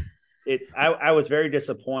I was very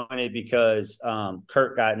disappointed because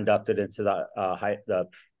Kurt got inducted into the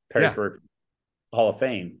Perrysburg Hall of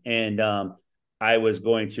Fame, and I was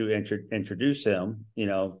going to introduce him.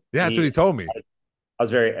 That's what he told me. I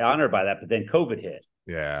was very honored by that, but then COVID hit.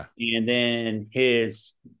 Yeah, and then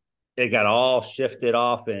it got all shifted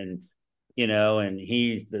off, and and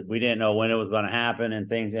we didn't know when it was going to happen and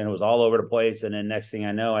things, and it was all over the place. And then next thing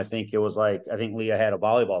I know, I think Leah had a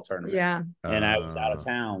volleyball tournament. Yeah. And I was out of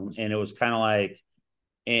town, and it was kind of like,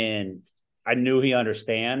 and I knew he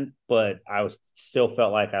understand, but I still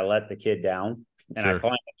felt like I let the kid down. And I call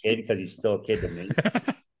him a kid because he's still a kid to me.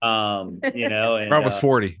 And we're almost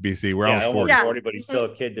 40, BC. We're almost 40. 40, but he's still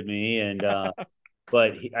a kid to me. And,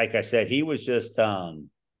 but like I said, he was just,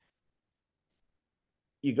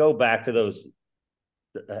 you go back to those,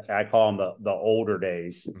 I call them the older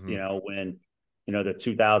days, when, the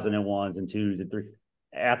 2001s and 2s and 3s,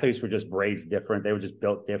 athletes were just raised different. They were just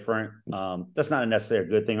built different. That's not necessarily a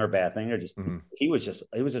good thing or a bad thing. They're just, he was just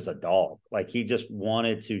a dog. Like, he just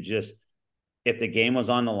wanted to if the game was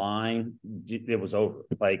on the line, it was over.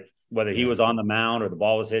 Like, whether he was on the mound or the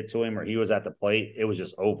ball was hit to him or he was at the plate, it was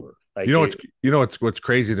just over. Like, what's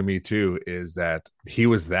crazy to me too is that he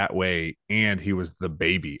was that way, and he was the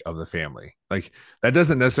baby of the family. Like, that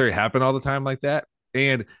doesn't necessarily happen all the time like that.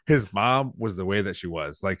 And his mom was the way that she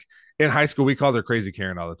was. Like in high school, we called her Crazy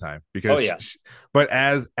Karen all the time because, but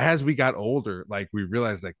as we got older, like we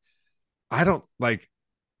realized, like I don't like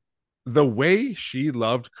the way she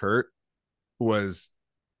loved Kurt was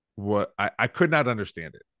what I could not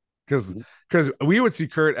understand it because we would see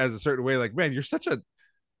Kurt as a certain way, like man, you're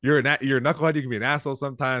a knucklehead, you can be an asshole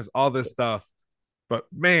sometimes, all this stuff, but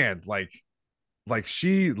man, like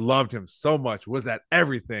she loved him so much, was at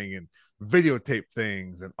everything and videotape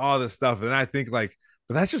things and all this stuff. And I think like,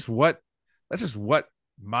 but that's just what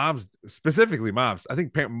moms, specifically moms, I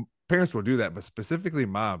think parents will do that, but specifically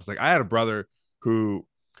moms. Like I had a brother who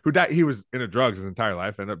died. He was into drugs his entire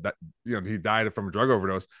life, and he died from a drug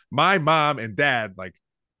overdose. My mom and dad like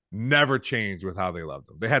never changed with how they loved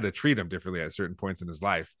him. They had to treat him differently at certain points in his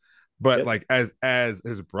life. But like as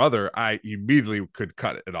his brother, I immediately could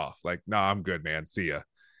cut it off. Like, no, I'm good, man. See ya.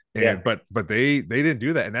 And but they didn't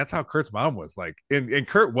do that. And that's how Kurt's mom was. Like, and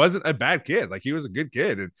Kurt wasn't a bad kid. Like he was a good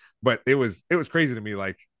kid. But it was crazy to me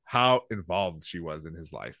like how involved she was in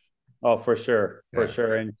his life. Oh, for sure. For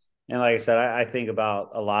sure. And like I said, I think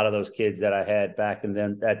about a lot of those kids that I had back in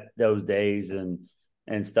those days and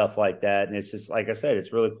stuff like that. And it's just, like I said,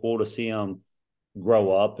 it's really cool to see them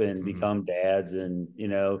grow up and become dads. And,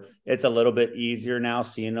 it's a little bit easier now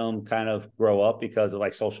seeing them kind of grow up because of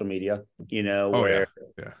like social media, where,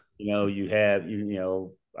 you have,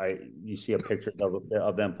 you see a picture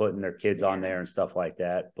of them putting their kids on there and stuff like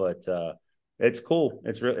that. But it's cool.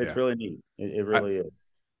 It's really neat. It really is.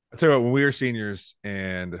 I'll tell you what, when we were seniors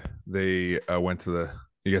and they you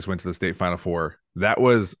guys went to the state Final Four, that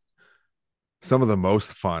was some of the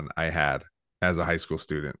most fun I had as a high school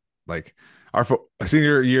student. Like our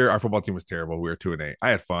senior year, our football team was terrible. We were 2-8. I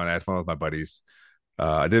had fun with my buddies.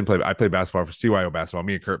 I played basketball for CYO basketball.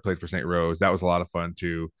 Me and Kurt played for St. Rose. That was a lot of fun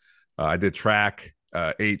too. I did track.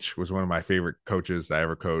 H was one of my favorite coaches I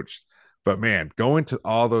ever coached. But man, going to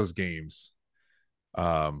all those games,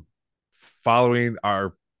 following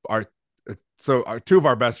our two of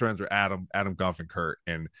our best friends were Adam Gumpf and Kurt,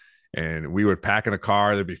 and we would pack in a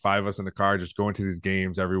car. There'd be 5 of us in the car just going to these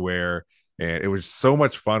games everywhere. And it was so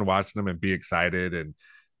much fun watching them and be excited. And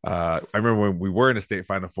I remember when we were in a state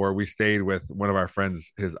Final Four, we stayed with one of our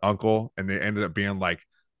friends, his uncle, and they ended up being like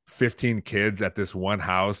 15 kids at this one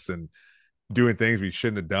house and doing things we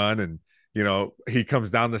shouldn't have done. And, he comes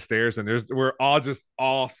down the stairs and we're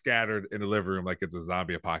all scattered in the living room like it's a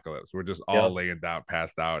zombie apocalypse. We're just all laying down,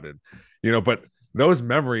 passed out. And, but those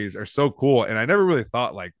memories are so cool. And I never really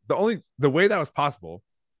thought like the way that was possible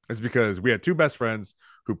is because we had 2 best friends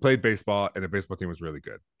who played baseball and the baseball team was really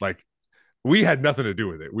good. Like we had nothing to do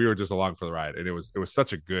with it. We were just along for the ride. And it was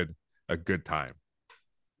such a good time.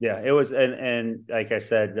 Yeah, it was. And like I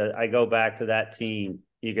said, I go back to that team.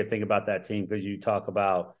 You could think about that team because you talk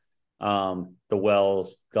about the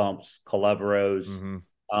Wells, Gumps, Caleveros.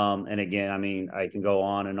 And again, I mean, I can go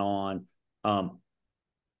on and on.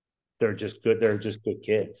 They're just good. They're just good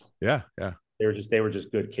kids. Yeah. They were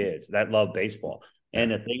just good kids that love baseball. And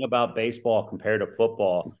the thing about baseball compared to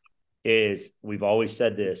football is we've always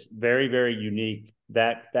said this, very, very unique,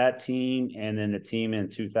 that team. And then the team in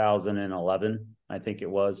 2011, I think it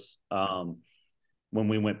was, when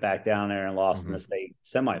we went back down there and lost in the state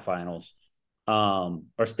semifinals,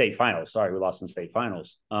 or state finals. Sorry, we lost in state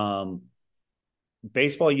finals.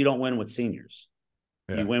 Baseball, you don't win with seniors.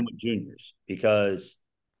 Yeah. You win with juniors, because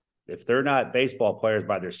if they're not baseball players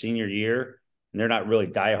by their senior year and they're not really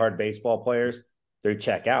diehard baseball players, they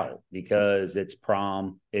check out because it's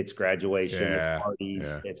prom, it's graduation, it's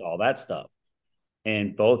parties, it's all that stuff.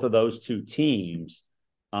 And both of those 2 teams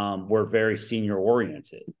were very senior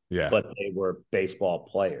oriented, but they were baseball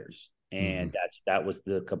players. And that was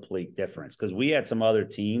the complete difference, because we had some other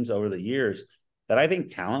teams over the years that I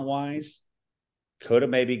think talent wise could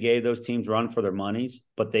have maybe gave those teams run for their monies,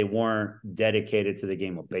 but they weren't dedicated to the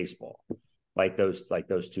game of baseball like those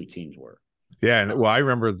 2 teams were. Yeah. And I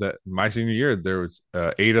remember that my senior year, there was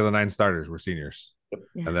 8 of the 9 starters were seniors.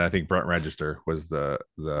 And then I think Brent Register was the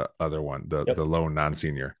other one, the lone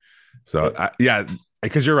non-senior. So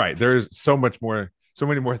because you're right. There's so many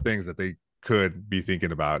more things that they could be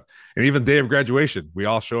thinking about. And even day of graduation, we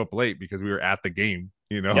all show up late because we were at the game,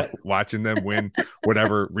 watching them win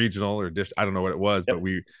whatever regional or I don't know what it was, but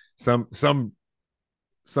we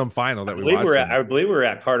some final that we watched. I believe we were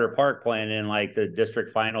at Carter Park playing in like the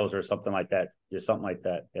district finals or something like that. Just something like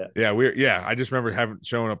that. Yeah. I just remember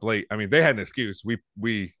showing up late. I mean, they had an excuse.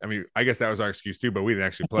 I guess that was our excuse too, but we didn't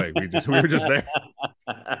actually play. We were just there.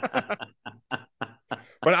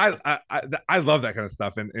 But I love that kind of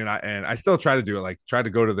stuff, and I still try to do it. Like try to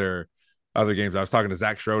go to other games. I was talking to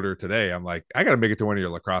Zach Schroeder today. I'm like, I got to make it to one of your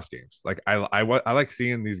lacrosse games. Like I like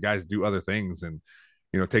seeing these guys do other things, and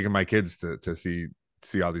taking my kids to see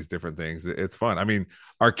all these different things. It's fun. I mean,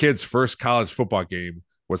 our kids' first college football game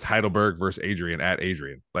was Heidelberg versus Adrian at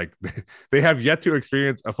Adrian. Like they have yet to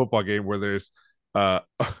experience a football game where there's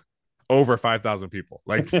over 5,000 people.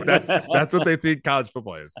 Like that's what they think college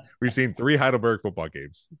football is. We've seen 3 Heidelberg football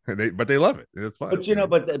games, but they love it. It's fun.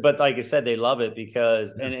 But but like I said, they love it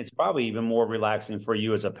because, and it's probably even more relaxing for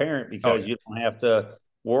you as a parent because you don't have to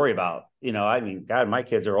worry about, I mean, God, my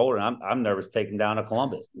kids are older and I'm nervous taking down to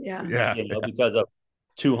Columbus. Yeah. Because of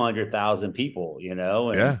 200,000 people,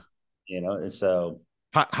 and so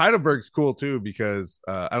Heidelberg's cool too because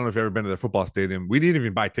I don't know if you've ever been to the football stadium. We didn't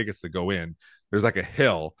even buy tickets to go in. There's like a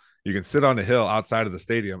hill. You can sit on the hill outside of the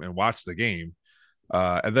stadium and watch the game.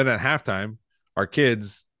 And then at halftime, our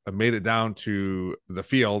kids made it down to the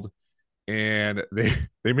field, and they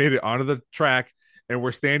made it onto the track, and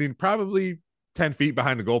we're standing probably 10 feet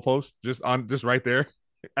behind the goalpost, just right there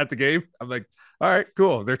at the game. I'm like, all right,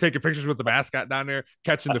 cool. They're taking pictures with the mascot down there,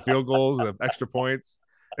 catching the field goals, the extra points.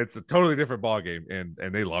 It's a totally different ball game, and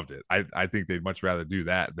they loved it. I think they'd much rather do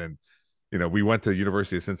that than, we went to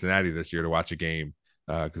University of Cincinnati this year to watch a game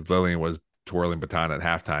because Lillian was twirling baton at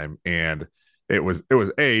halftime, and it was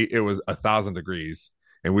 1,000 degrees,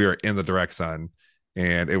 and we were in the direct sun,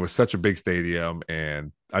 and it was such a big stadium,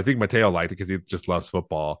 and I think Mateo liked it because he just loves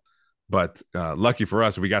football. But lucky for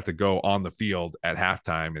us, we got to go on the field at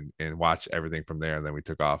halftime and watch everything from there, and then we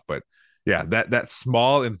took off. But yeah, that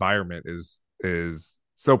small environment is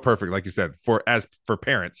so perfect, like you said, for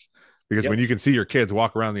parents, because when you can see your kids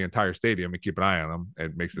walk around the entire stadium and keep an eye on them,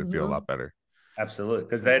 it makes it feel a lot better. Absolutely,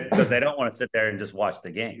 because they don't want to sit there and just watch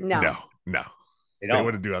the game. No, they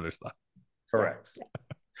want to do other stuff. Correct.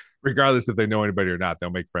 Regardless if they know anybody or not,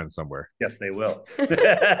 they'll make friends somewhere. Yes, they will.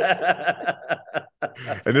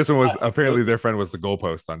 And this one was apparently their friend was the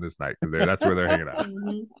goalpost on this night because that's where they're hanging out.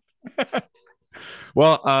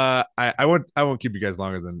 Well, I won't keep you guys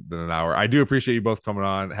longer than an hour. I do appreciate you both coming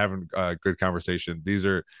on, having a good conversation.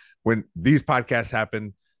 When these podcasts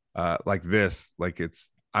happen like this, like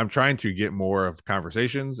I'm trying to get more of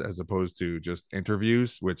conversations as opposed to just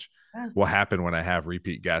interviews, which will happen when I have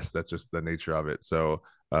repeat guests. That's just the nature of it. So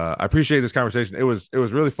I appreciate this conversation. It was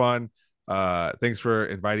really fun. Thanks for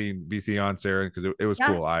inviting BC on, Sarah, because it was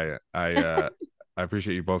cool. I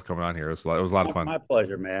appreciate you both coming on here. It was a lot of fun. My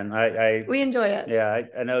pleasure, man. We enjoy it. Yeah,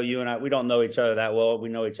 I know you and I. We don't know each other that well. We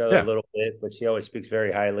know each other a little bit, but she always speaks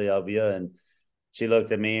very highly of you. And she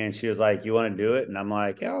looked at me and she was like, "You want to do it?" And I'm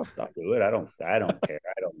like, "Yeah, I'll do it. I don't care.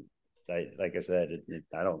 Like I said,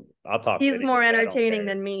 I don't. I'll talk." He's more entertaining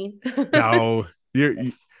than me. No,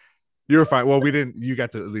 you're fine. Well, we didn't. You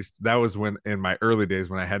got to at least. That was when in my early days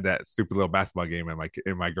when I had that stupid little basketball game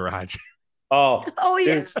in my garage. Oh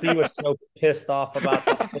yeah. Dude, she was so pissed off about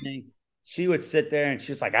that thing. She would sit there and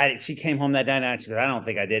she was like, she came home that night and she goes, "I don't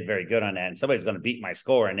think I did very good on that. And somebody's going to beat my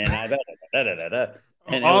score." And then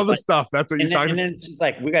and all the stuff. That's what you're talking about. And then she's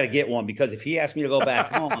like, "We got to get one because if he asks me to go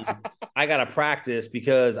back home, I got to practice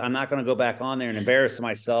because I'm not going to go back on there and embarrass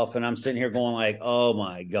myself." And I'm sitting here going like, "Oh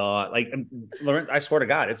my God." Like, Lorenzo, I swear to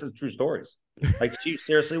God, it's a true stories. Like she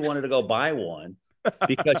seriously wanted to go buy one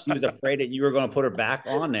because she was afraid that you were going to put her back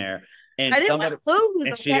on there. And she didn't want to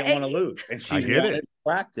lose. And she wanted to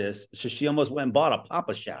practice. So she almost went and bought a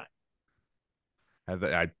Papa shot.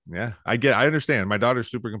 I understand. My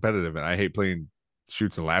daughter's super competitive and I hate playing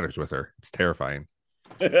shoots and ladders with her. It's terrifying.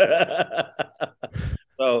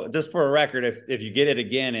 So just for a record, if you get it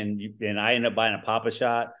again and I end up buying a Papa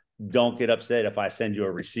shot, don't get upset if I send you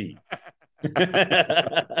a receipt. You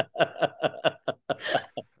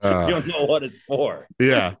don't know what it's for.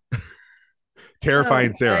 Yeah.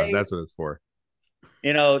 Terrifying Sarah. That's what it's for.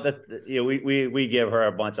 We give her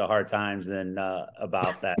a bunch of hard times and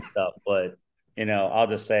about that stuff, but I'll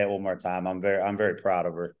just say it one more time. I'm very proud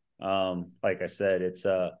of her. Like I said, it's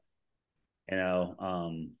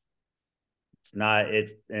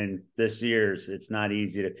not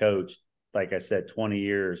easy to coach. Like I said, 20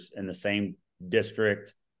 years in the same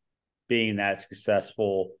district, being that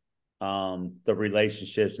successful, the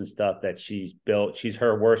relationships and stuff that she's built. She's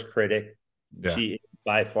her worst critic. Yeah. She is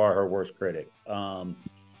by far her worst critic. I'm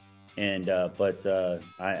pretty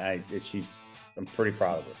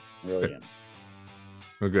proud of her. I really am.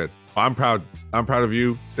 Well, good. I'm proud of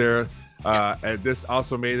you, Sarah. And this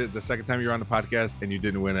also made it the second time you were on the podcast and you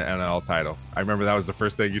didn't win an NL title. I remember that was the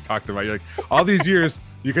first thing you talked about. You're like, all these years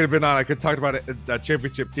you could have been on, I could talk about a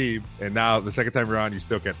championship team. And now the second time you're on, you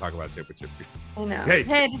still can't talk about a championship team. I know. Hey,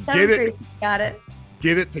 get it. Got it.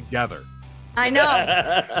 Get it together. I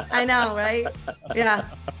know, right? Yeah.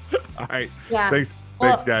 All right. Yeah. Thanks,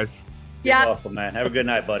 guys. You're welcome, man. Have a good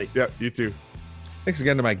night, buddy. Yep, you too. Thanks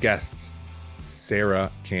again to my guests,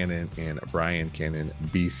 Sara Cannon and Brian Cannon,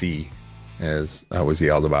 BC, as I was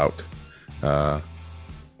yelled about,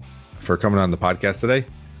 for coming on the podcast today.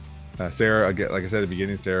 Sara, like I said at the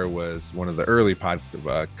beginning, Sara was one of the early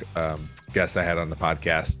guests I had on the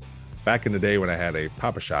podcast back in the day when I had a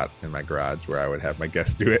Papa Shot in my garage where I would have my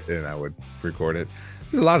guests do it and I would record it.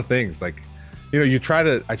 There's a lot of things like, I try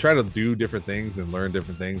to do different things and learn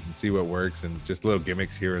different things and see what works and just little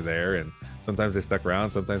gimmicks here and there. And sometimes they stuck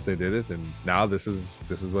around, sometimes they did it. And now this is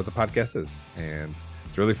what the podcast is. And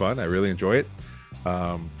it's really fun. I really enjoy it.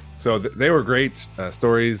 So they were great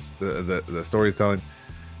stories, the storytelling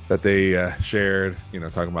that they shared,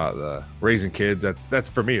 talking about the raising kids. That's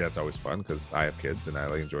for me, that's always fun because I have kids and I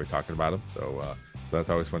really enjoy talking about them. So that's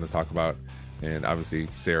always fun to talk about. And obviously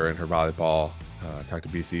Sara and her volleyball, talked to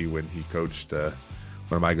BC when he coached one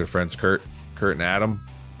of my good friends, Kurt and Adam,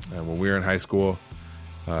 when we were in high school.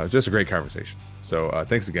 Just a great conversation. So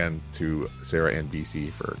thanks again to Sara and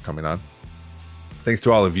BC for coming on. Thanks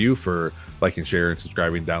to all of you for liking, sharing,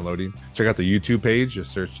 subscribing, downloading. Check out the YouTube page.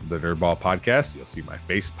 Just search the Nerdball Podcast. You'll see my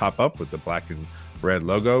face pop up with the black and red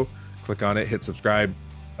logo. Click on it, hit subscribe.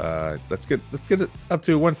 Let's get it up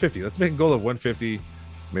to 150. Let's make a goal of 150.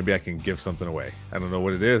 Maybe I can give something away. I don't know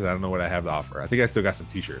what it is. I don't know what I have to offer. I think I still got some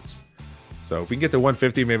t-shirts. So if we can get to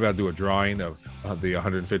 150, maybe I'll do a drawing of the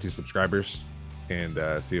 150 subscribers and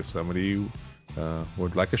see if somebody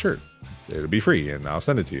would like a shirt. It'll be free and I'll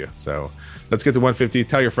send it to you. So let's get to 150.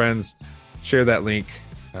 Tell your friends, share that link,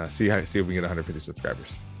 see if we can get 150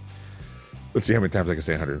 subscribers. Let's see how many times I can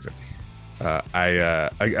say 150.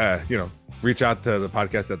 Reach out to the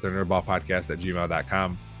podcast at the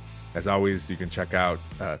nerdballpodcast@gmail.com. As always, you can check out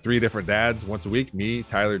 3 different dads once a week. Me,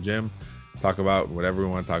 Tyler, Jim, talk about whatever we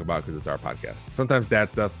want to talk about because it's our podcast. Sometimes dad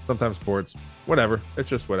stuff, sometimes sports, whatever. It's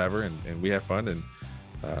just whatever, and we have fun. And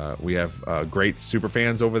we have great super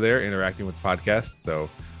fans over there interacting with the podcast. So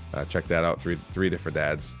check that out. Three different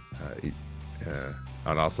dads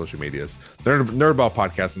on all social medias. The Nerdball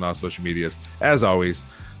Podcast on all social medias. As always,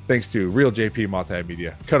 thanks to Real JP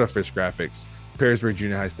Multimedia, Cut Off Fish Graphics, Perrysburg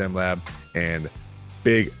Junior High STEM Lab, and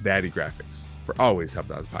Big Daddy Graphics for always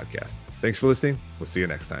helping out the podcast. Thanks for listening. We'll see you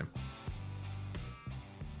next time.